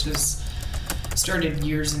problem, which is started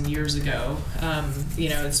years and years ago.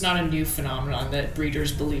 It's not a new phenomenon that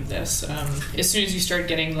readers believe this. As soon as you start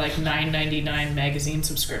getting like $9.99 magazine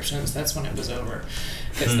subscriptions, that's when it was over,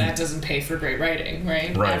 because that doesn't pay for great writing,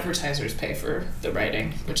 right? Advertisers pay for the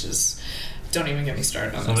writing, which is, don't even get me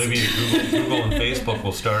started on this. So maybe Google and Facebook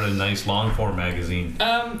will start a nice long form magazine.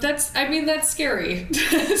 That's scary.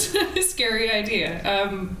 It's a scary idea.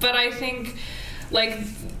 But I think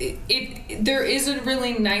there is a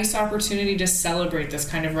really nice opportunity to celebrate this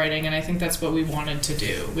kind of writing, and I think that's what we wanted to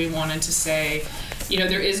do. We wanted to say,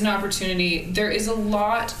 there is an opportunity. There is a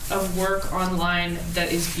lot of work online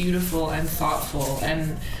that is beautiful and thoughtful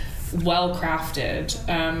and well crafted,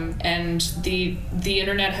 and the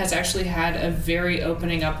internet has actually had a very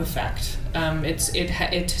opening up effect.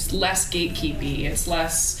 It's less gatekeepy. It's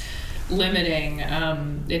less limiting.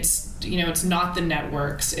 It's not the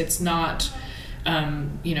networks. It's not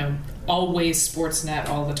always Sportsnet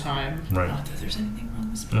all the time. Right. Not that there's anything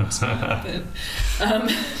wrong with Sportsnet,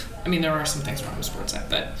 but there are some things wrong with Sportsnet,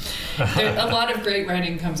 but a lot of great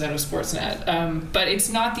writing comes out of Sportsnet. But it's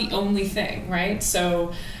not the only thing, right?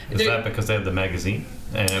 So is that because they have the magazine?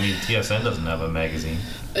 And TSN doesn't have a magazine.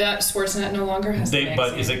 Sportsnet no longer has the magazine.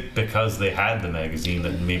 But is it because they had the magazine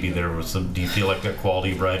that maybe there was some? Do you feel like the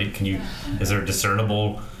quality of writing? Is there a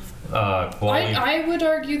discernible quality? I would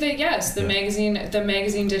argue that yes, the magazine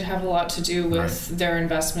did have a lot to do with their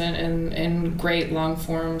investment in great long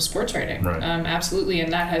form sports writing. Right. Absolutely,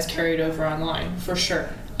 and that has carried over online for sure.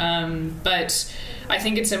 But I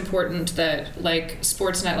think it's important that, like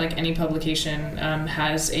Sportsnet, like any publication,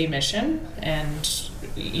 has a mission, and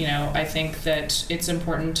I think that it's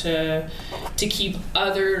important to keep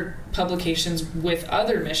other publications with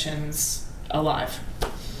other missions alive.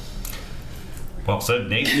 Well said,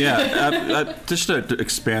 Nate. Yeah, just to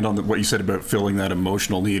expand on what you said about filling that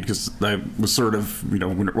emotional need, because I was sort of,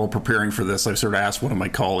 while preparing for this, I sort of asked one of my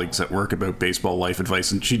colleagues at work about baseball life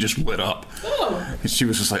advice, and she just lit up. Oh. She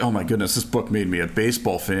was just like, "Oh my goodness, this book made me a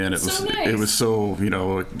baseball fan." It was nice. It was so,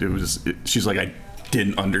 she's like, I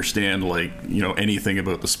didn't understand anything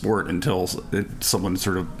about the sport until someone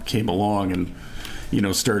sort of came along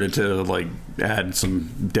and started to add some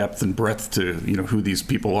depth and breadth to who these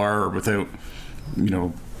people are, without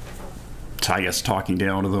I guess talking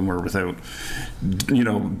down to them, or without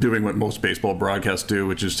doing what most baseball broadcasts do,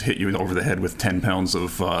 which is hit you over the head with 10 pounds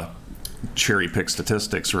of cherry pick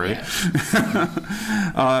statistics, right?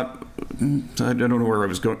 Yeah. I don't know where I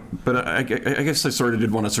was going, but I guess I sort of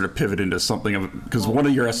did want to sort of pivot into something because one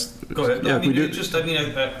of your go ahead. Yeah,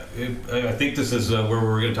 I think this is where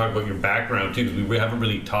we're going to talk about your background too, because we haven't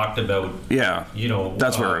really talked about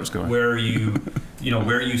that's where I was going, where you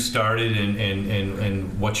where you started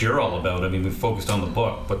and what you're all about. We focused on the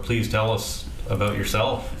book, but please tell us about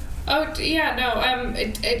yourself. Oh yeah, no.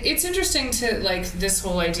 It's interesting to this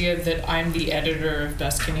whole idea that I'm the editor of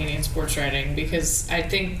Best Canadian Sports Writing, because I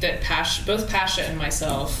think that both Pasha and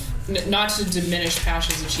myself not to diminish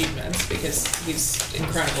Pasha's achievements, because he's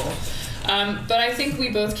incredible. But I think we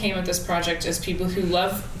both came at this project as people who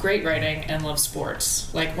love great writing and love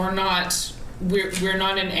sports. Like, we're not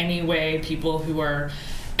in any way people who are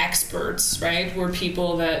experts, right? We're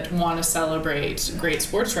people that want to celebrate great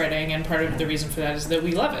sports writing, and part of the reason for that is that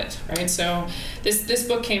we love it, right? So this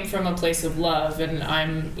book came from a place of love, and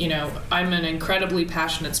I'm an incredibly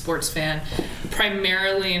passionate sports fan,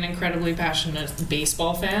 primarily an incredibly passionate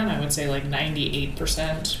baseball fan. I would say like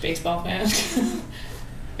 98% baseball fan.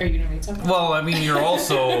 Are you gonna read something? Well, I mean, you're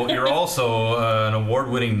also an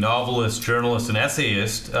award-winning novelist, journalist, and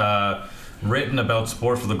essayist. Written about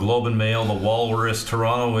sports for the Globe and Mail, the Walrus,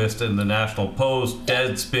 Torontoist, and the National Post,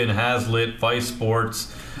 Deadspin, Hazlitt, Vice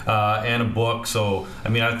Sports, and a book. So, I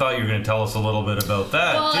mean, I thought you were going to tell us a little bit about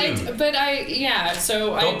that, too.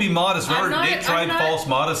 Don't be modest. Remember, Nate tried false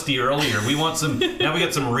modesty earlier. We want some, now we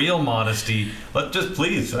got some real modesty.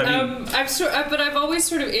 Please. But I've always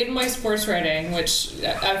sort of, in my sports writing, which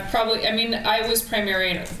I was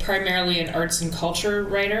primarily an arts and culture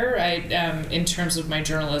writer, in terms of my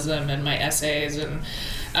journalism and my essays, and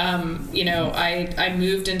I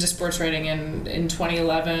moved into sports writing in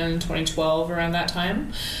 2011, 2012, around that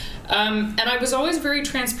time. And I was always very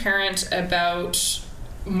transparent about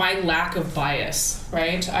my lack of bias,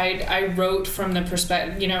 right? I wrote from the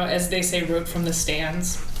perspective, as they say, wrote from the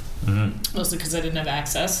stands. Mm-hmm. Mostly because I didn't have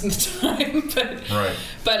access at the time,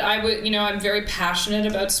 but I would, I'm very passionate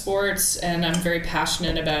about sports, and I'm very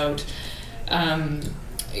passionate about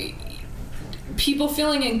people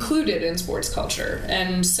feeling included in sports culture.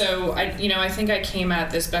 And so I think I came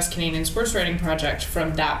at this Best Canadian Sports Writing Project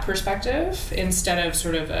from that perspective, instead of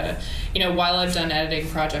sort of while I've done editing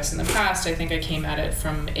projects in the past, I think I came at it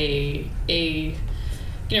from a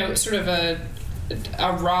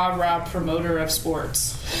rah promoter of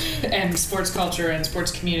sports and sports culture and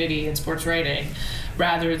sports community and sports writing,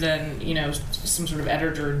 rather than some sort of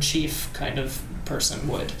editor-in-chief kind of person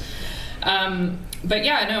would.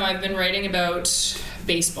 I've been writing about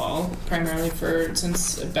baseball primarily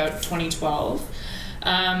since about 2012,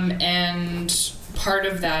 and part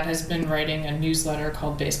of that has been writing a newsletter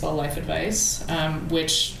called Baseball Life Advice,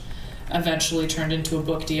 which eventually turned into a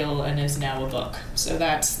book deal and is now a book. So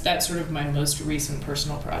that's sort of my most recent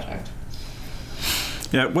personal project.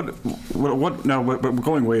 Yeah. What? Now,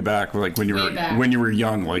 going way back, like when you were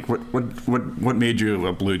young, like what made you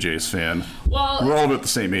a Blue Jays fan? Well, we're all about the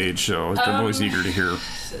same age, so I'm always eager to hear.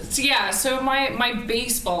 Yeah. So my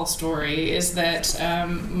baseball story is that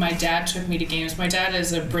my dad took me to games. My dad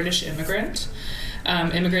is a British immigrant.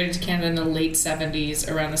 Immigrated to Canada in the late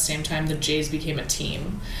 70s, around the same time the Jays became a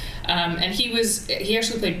team. And he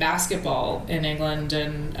actually played basketball in England,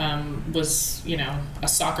 and was, a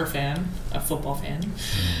soccer fan, a football fan.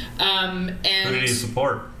 And who did he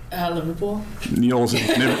support? Liverpool. Neil is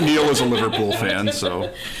a Liverpool fan,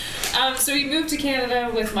 so. So he moved to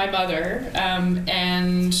Canada with my mother,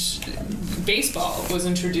 and baseball was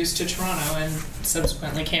introduced to Toronto and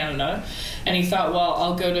subsequently Canada. And he thought, well,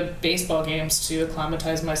 I'll go to baseball games to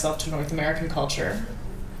acclimatize myself to North American culture.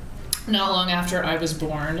 Not long after I was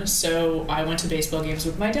born, so I went to baseball games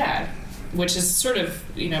with my dad, which is sort of,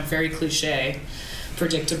 very cliche,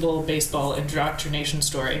 predictable baseball indoctrination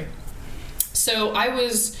story. So I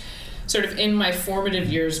was sort of in my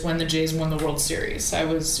formative years when the Jays won the World Series. I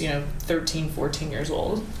was, 13, 14 years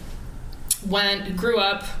old. Grew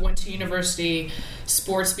up, went to university,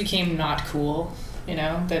 sports became not cool,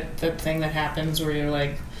 that thing that happens where you're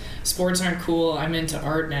like, sports aren't cool, I'm into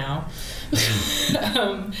art now.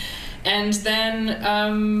 And then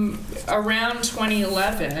around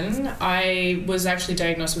 2011, I was actually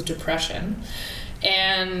diagnosed with depression,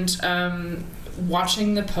 and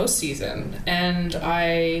watching the postseason. And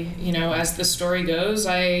I, as the story goes,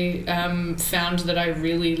 I found that I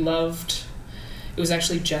really loved, it was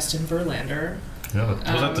actually Justin Verlander. Yeah, was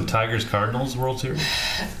that the Tigers-Cardinals World Series?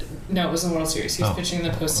 No, it wasn't the World Series. He was pitching in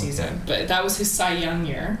the postseason. Okay. But that was his Cy Young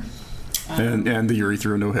year. And the year he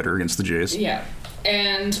threw a no-hitter against the Jays. Yeah.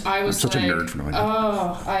 And I was such a nerd for knowing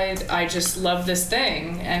that. I just love this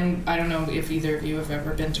thing. And I don't know if either of you have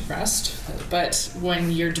ever been depressed, but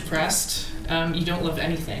when you're depressed, you don't love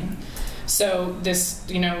anything. So this,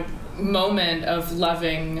 moment of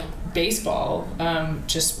loving baseball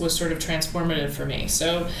just was sort of transformative for me.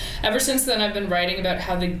 So ever since then, I've been writing about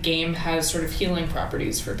how the game has sort of healing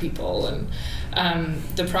properties for people. And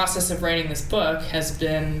the process of writing this book has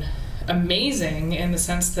been amazing in the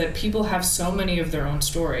sense that people have so many of their own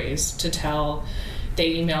stories to tell.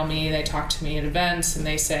 They email me, they talk to me at events, and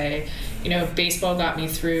they say, baseball got me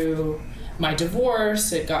through my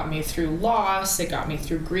divorce, it got me through loss, it got me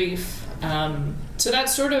through grief. So that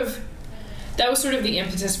was sort of the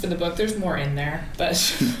impetus for the book. There's more in there, but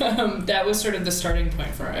that was sort of the starting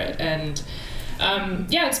point for it. And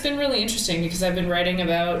it's been really interesting because I've been writing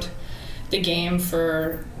about the game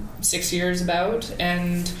for 6 years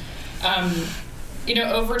and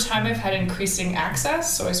over time I've had increasing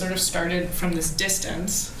access. So I sort of started from this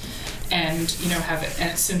distance and, have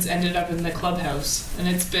since ended up in the clubhouse. And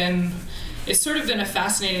it's sort of been a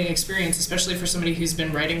fascinating experience, especially for somebody who's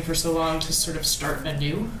been writing for so long, to sort of start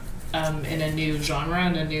anew in a new genre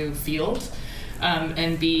and a new field,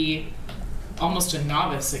 and be almost a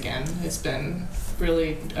novice again. It's been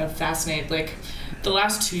really fascinating. Like, the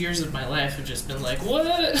last 2 years of my life have just been like, what?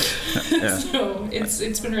 Yeah. So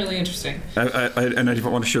it's been really interesting. And I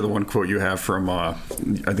want to share the one quote you have from, I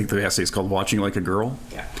think the essay is called "Watching Like a Girl."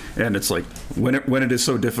 Yeah. And it's like, when it is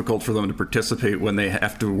so difficult for them to participate, when they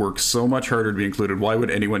have to work so much harder to be included, why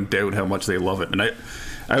would anyone doubt how much they love it? And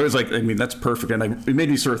I was like, that's perfect. And it made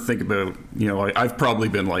me sort of think about, I've probably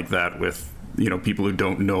been like that with, people who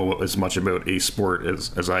don't know as much about a sport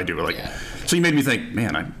as I do. Like, yeah. So you made me think,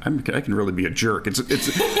 man, I can really be a jerk. It's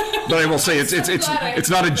but I will say it's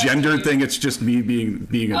not a gendered thing. It's just me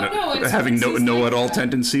having know-it-all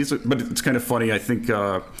tendencies. But it's kind of funny. I think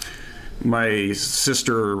my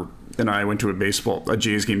sister and I went to a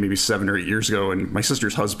Jays game maybe 7 or 8 years ago, and my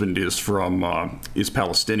sister's husband is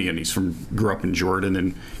Palestinian. Grew up in Jordan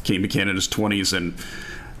and came to Canada in his 20s, and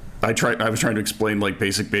I was trying to explain like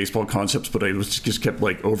basic baseball concepts, but I just kept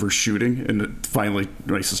like overshooting, and finally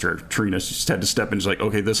my sister Trina just had to step in. She's like,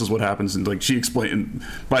 okay, this is what happens, and like she explained. And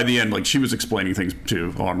by the end, like she was explaining things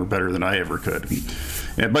to Amr better than I ever could.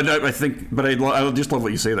 But I just love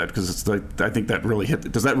what you say that, because it's like, I think that really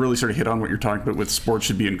does that really sort of hit on what you're talking about with sports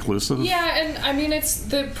should be inclusive? Yeah, and I mean, it's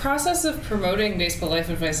the process of promoting Baseball Life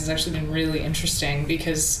Advice has actually been really interesting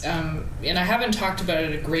because, and I haven't talked about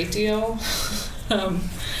it a great deal.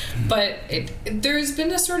 But there's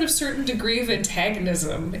been a sort of certain degree of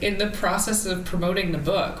antagonism in the process of promoting the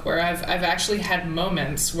book, where I've actually had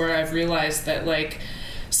moments where I've realized that like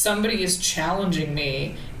somebody is challenging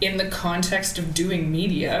me in the context of doing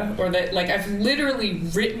media, or that like I've literally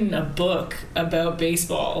written a book about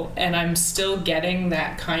baseball and I'm still getting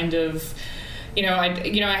that kind of,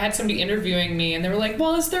 I had somebody interviewing me and they were like,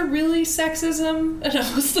 well, is there really sexism? And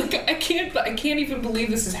I was like, I can't even believe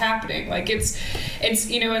this is happening. Like it's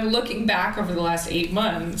and looking back over the last 8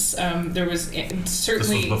 months, there was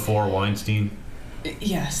certainly... This was before Weinstein?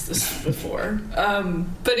 Yes, this was before.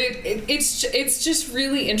 But it's just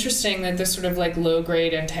really interesting that this sort of like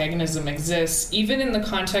low-grade antagonism exists, even in the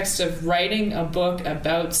context of writing a book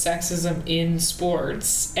about sexism in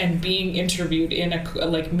sports and being interviewed in a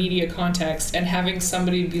like media context and having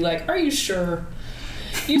somebody be like, are you sure?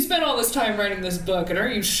 You spent all this time writing this book, and are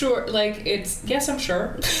you sure? Like, yes, I'm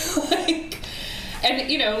sure.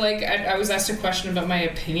 I was asked a question about my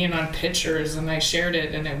opinion on pitchers, and I shared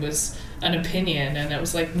it, and it was an opinion, and it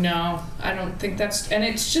was like, no, I don't think that's, and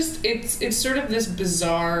it's just it's sort of this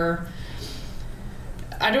bizarre,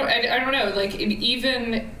 I don't know, like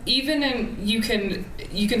even in you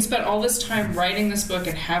can spend all this time writing this book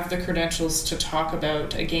and have the credentials to talk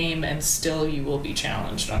about a game, and still you will be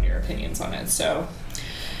challenged on your opinions on it. So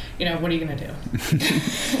what are you going to do?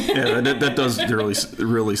 Yeah, that does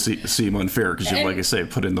really seem unfair, because you, like I say,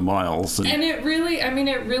 put in the miles. And it really,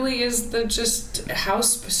 it really is just how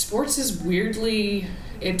sports is weirdly,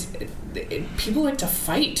 people like to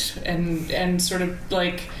fight and sort of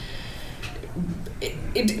like,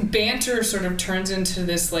 banter sort of turns into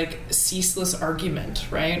this like ceaseless argument,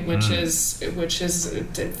 right? Which is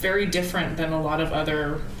very different than a lot of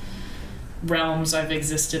other realms I've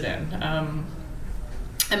existed in.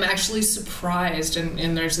 I'm actually surprised,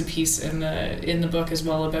 and there's a piece in the book as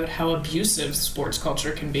well about how abusive sports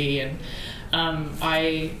culture can be, and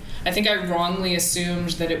I think I wrongly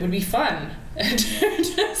assumed that it would be fun.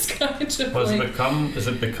 Just kind of is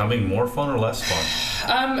it becoming more fun or less fun?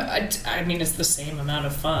 It's the same amount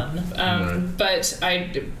of fun, right.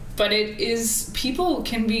 But it is, people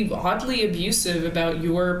can be oddly abusive about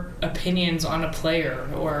your opinions on a player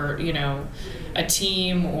or a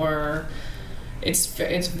team, or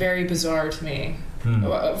it's very bizarre to me.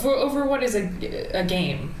 Over what is a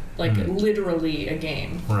game, like literally a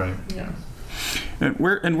game, right? Yeah. And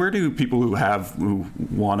where do people who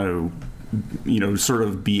want to sort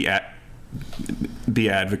of be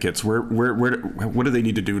advocates, what do they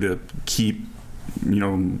need to do to keep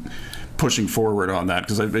pushing forward on that?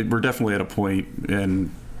 Because we're definitely at a point in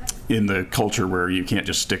the culture where you can't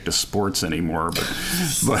just stick to sports anymore, but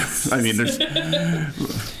there's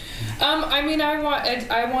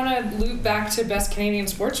I want to loop back to best Canadian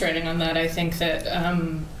sports writing on that. I think that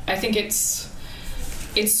it's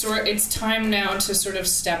it's time now to sort of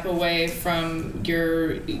step away from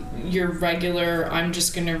your regular, I'm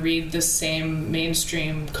just going to read the same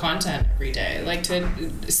mainstream content every day. Like, to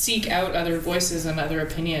seek out other voices and other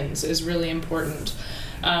opinions is really important.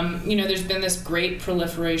 There's been this great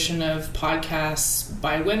proliferation of podcasts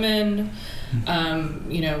by women,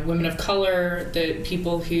 women of color, the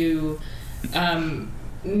people who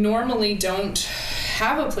normally don't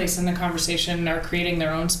have a place in the conversation are creating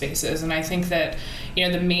their own spaces. And I think that,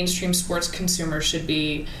 the mainstream sports consumer should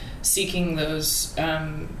be seeking those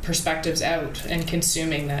perspectives out and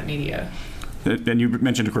consuming that media. And you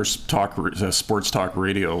mentioned, of course, sports talk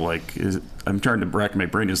radio. Like, I'm trying to rack my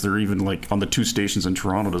brain. Is there even, like, on the two stations in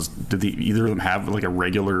Toronto, do either of them have like a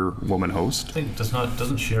regular woman host? I think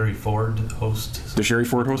doesn't Sherry Ford host? Does Sherry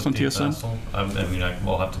Ford host on TSN?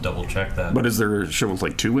 I'll have to double check that. But is there a show with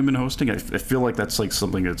like two women hosting? I feel like that's like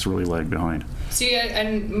something that's really lagged behind. See,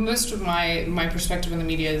 and most of my perspective in the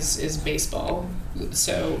media is baseball.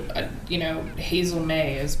 So, Hazel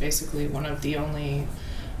May is basically one of the only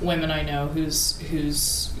women I know who's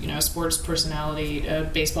a sports personality, a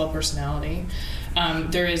baseball personality.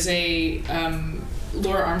 There is a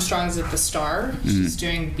Laura Armstrong's at the Star. She's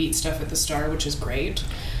doing beat stuff at the Star, which is great.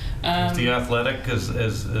 The Athletic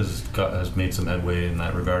has made some headway in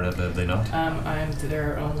that regard, have they not? I'm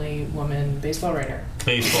their only woman baseball writer.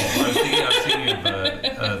 Baseball. I was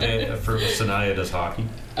thinking of Sanaya does hockey.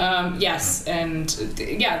 Yes, and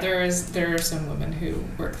there are some women who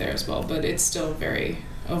work there as well, but it's still very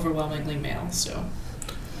overwhelmingly male. So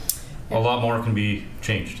a lot more can be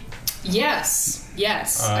changed. Yes.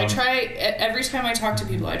 I try every time I talk to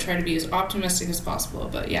people. I try to be as optimistic as possible.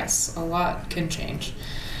 But yes, a lot can change.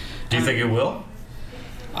 Do you think it will?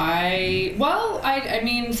 I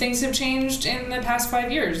mean, things have changed in the past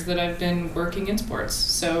 5 years that I've been working in sports.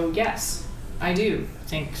 So yes, I do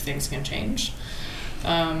think things can change.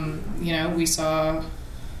 We saw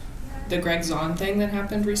the Greg Zahn thing that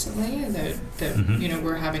happened recently, that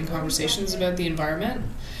we're having conversations about the environment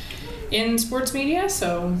in sports media.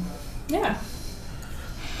 So yeah.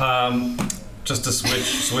 Just to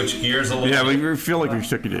switch gears a little. Yeah, we feel like we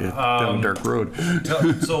took it down a dark road.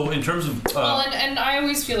 So in terms of and I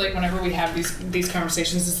always feel like whenever we have these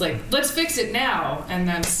conversations, it's like, let's fix it now, and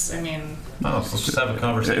that's, let's just have a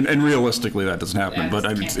conversation. And realistically, that doesn't happen. But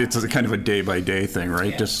it's a kind of a day by day thing,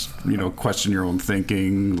 right? Yeah. Just question your own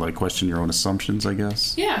thinking, like question your own assumptions, I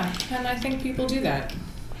guess. Yeah, and I think people do that.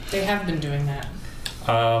 They have been doing that.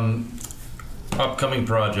 Upcoming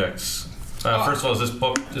projects. First of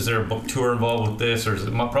all, is there a book tour involved with this, or is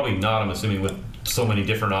it probably not? I'm assuming with so many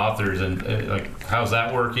different authors, and how's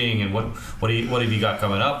that working? And what have you got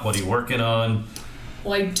coming up? What are you working on?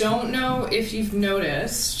 Well, I don't know if you've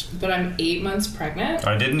noticed, but I'm 8 months pregnant.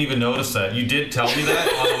 I didn't even notice that. You did tell me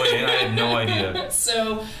that on the way in. I had no idea.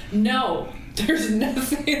 So no, there's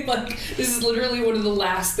nothing this is literally one of the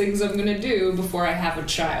last things I'm gonna do before I have a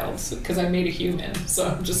child, because I made a human. So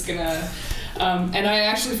I'm just gonna. And I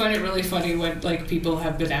actually find it really funny when people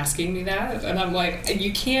have been asking me that, and I'm like,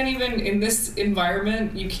 you can't even, in this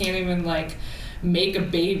environment, you can't even make a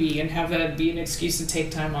baby and have that be an excuse to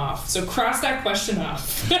take time off. So cross that question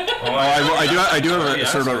off. I do have a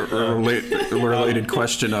sort of related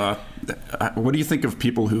question. What do you think of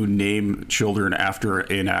people who name children after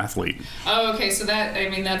an athlete? Oh, okay. So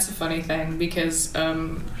that's a funny thing, because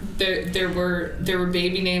there were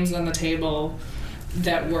baby names on the table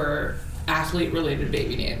that were athlete-related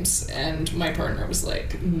baby names, and my partner was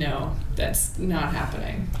like, no, that's not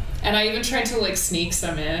happening. And I even tried to sneak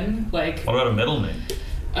some in. What about a middle name?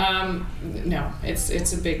 No,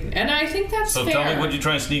 it's a big, and I think that's so fair. Tell me, what'd you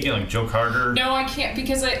try and sneak in, Joe Carter? No, I can't,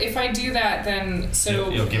 because if I do that, then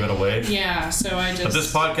you'll give it away. Yeah, so I just. But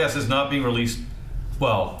this podcast is not being released.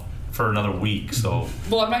 Well, for another week, so.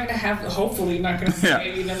 Well, I'm not gonna have. Hopefully, not gonna have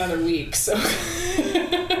maybe in another week. So.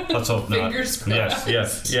 Let's hope not. Fingers crossed.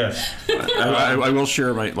 Yes. I will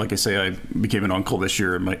share like I say, I became an uncle this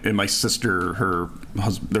year, and my sister,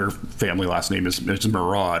 their family last name is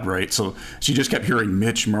Murad, right? So she just kept hearing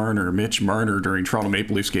Mitch Marner during Toronto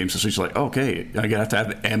Maple Leafs games, so she's like, okay, I gotta have to have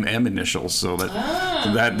MM initials, so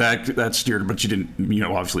that steered. But she didn't,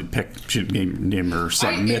 obviously she didn't name her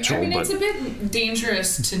son Mitchell. It's a bit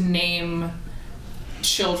dangerous to name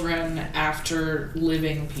children after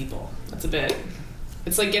living people. That's a bit.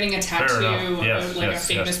 It's like getting a tattoo of a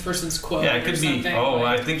famous person's quote. Yeah, it could be.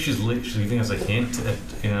 I think she's giving us a hint.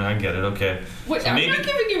 I get it. Okay. Wait, so I'm not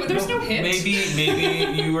giving you. There's no hint.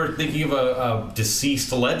 Maybe you were thinking of a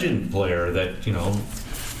deceased legend player that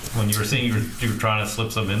when you were saying you were trying to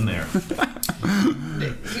slip some in there.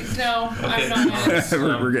 No, Okay. I'm not.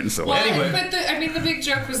 We're getting silly. Well, Anyway. but the big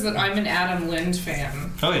joke was that I'm an Adam Lind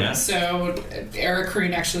fan. Oh, yeah. So Eric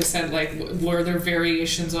Green actually said, like, were there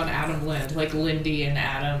variations on Adam Lind, like Lindy and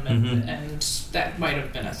Adam, and that might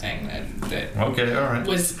have been a thing that Okay, all right.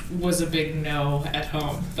 was a big no at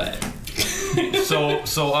home, but.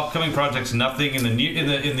 So upcoming projects, nothing in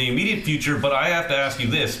the immediate future. But I have to ask you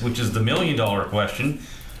this, which is the $1 million question: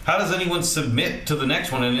 how does anyone submit to the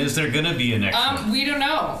next one, and is there going to be a next one? We don't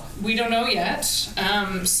know. We don't know yet.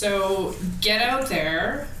 So get out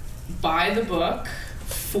there, buy the book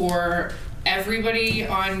for everybody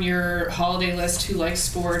on your holiday list who likes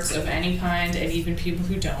sports of any kind, and even people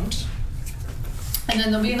who don't. And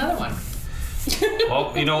then there'll be another one.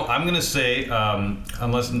 Well, I'm going to say,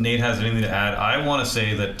 unless Nate has anything to add, I want to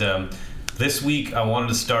say that this week I wanted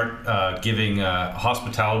to start giving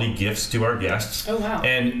hospitality gifts to our guests. Oh, wow.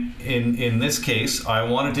 And in this case, I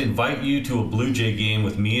wanted to invite you to a Blue Jay game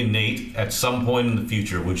with me and Nate at some point in the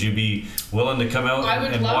future. Would you be willing to come out I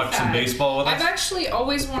would and love watch some that. baseball with us? I've actually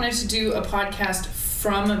always wanted to do a podcast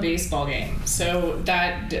from a baseball game, so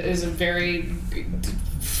that is a very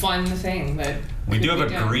fun thing that We do have could a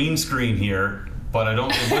be done. green screen here, but I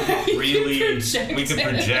don't. It wouldn't really. project We could it.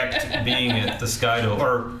 project being at the Sky Dome,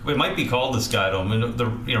 or it might be called the Sky Dome.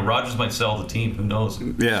 And Rogers might sell the team. Who knows?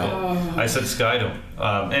 Yeah. I said Sky Dome.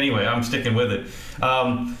 Anyway, I'm sticking with it.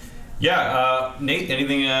 Nate,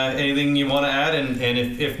 anything you want to add? And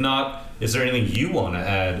if not, is there anything you want to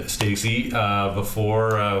add, Stacey,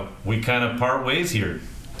 before we kind of part ways here?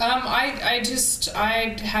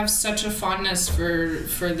 I have such a fondness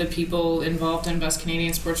for the people involved in Best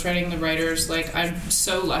Canadian Sports Writing, the writers. Like, I'm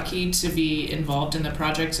so lucky to be involved in the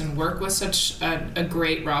project and work with such a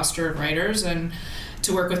great roster of writers, and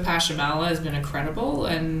to work with Pashamala has been incredible,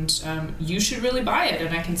 and you should really buy it,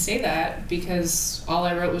 and I can say that because all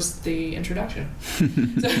I wrote was the introduction.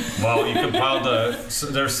 Well, you compiled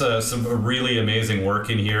there's some really amazing work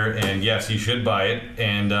in here, and yes, you should buy it,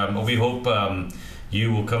 and we hope you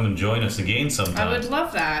will come and join us again sometime. I would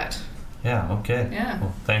love that. Yeah, okay. Yeah.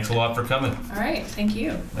 Well, thanks a lot for coming. All right, thank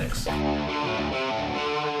you. Thanks.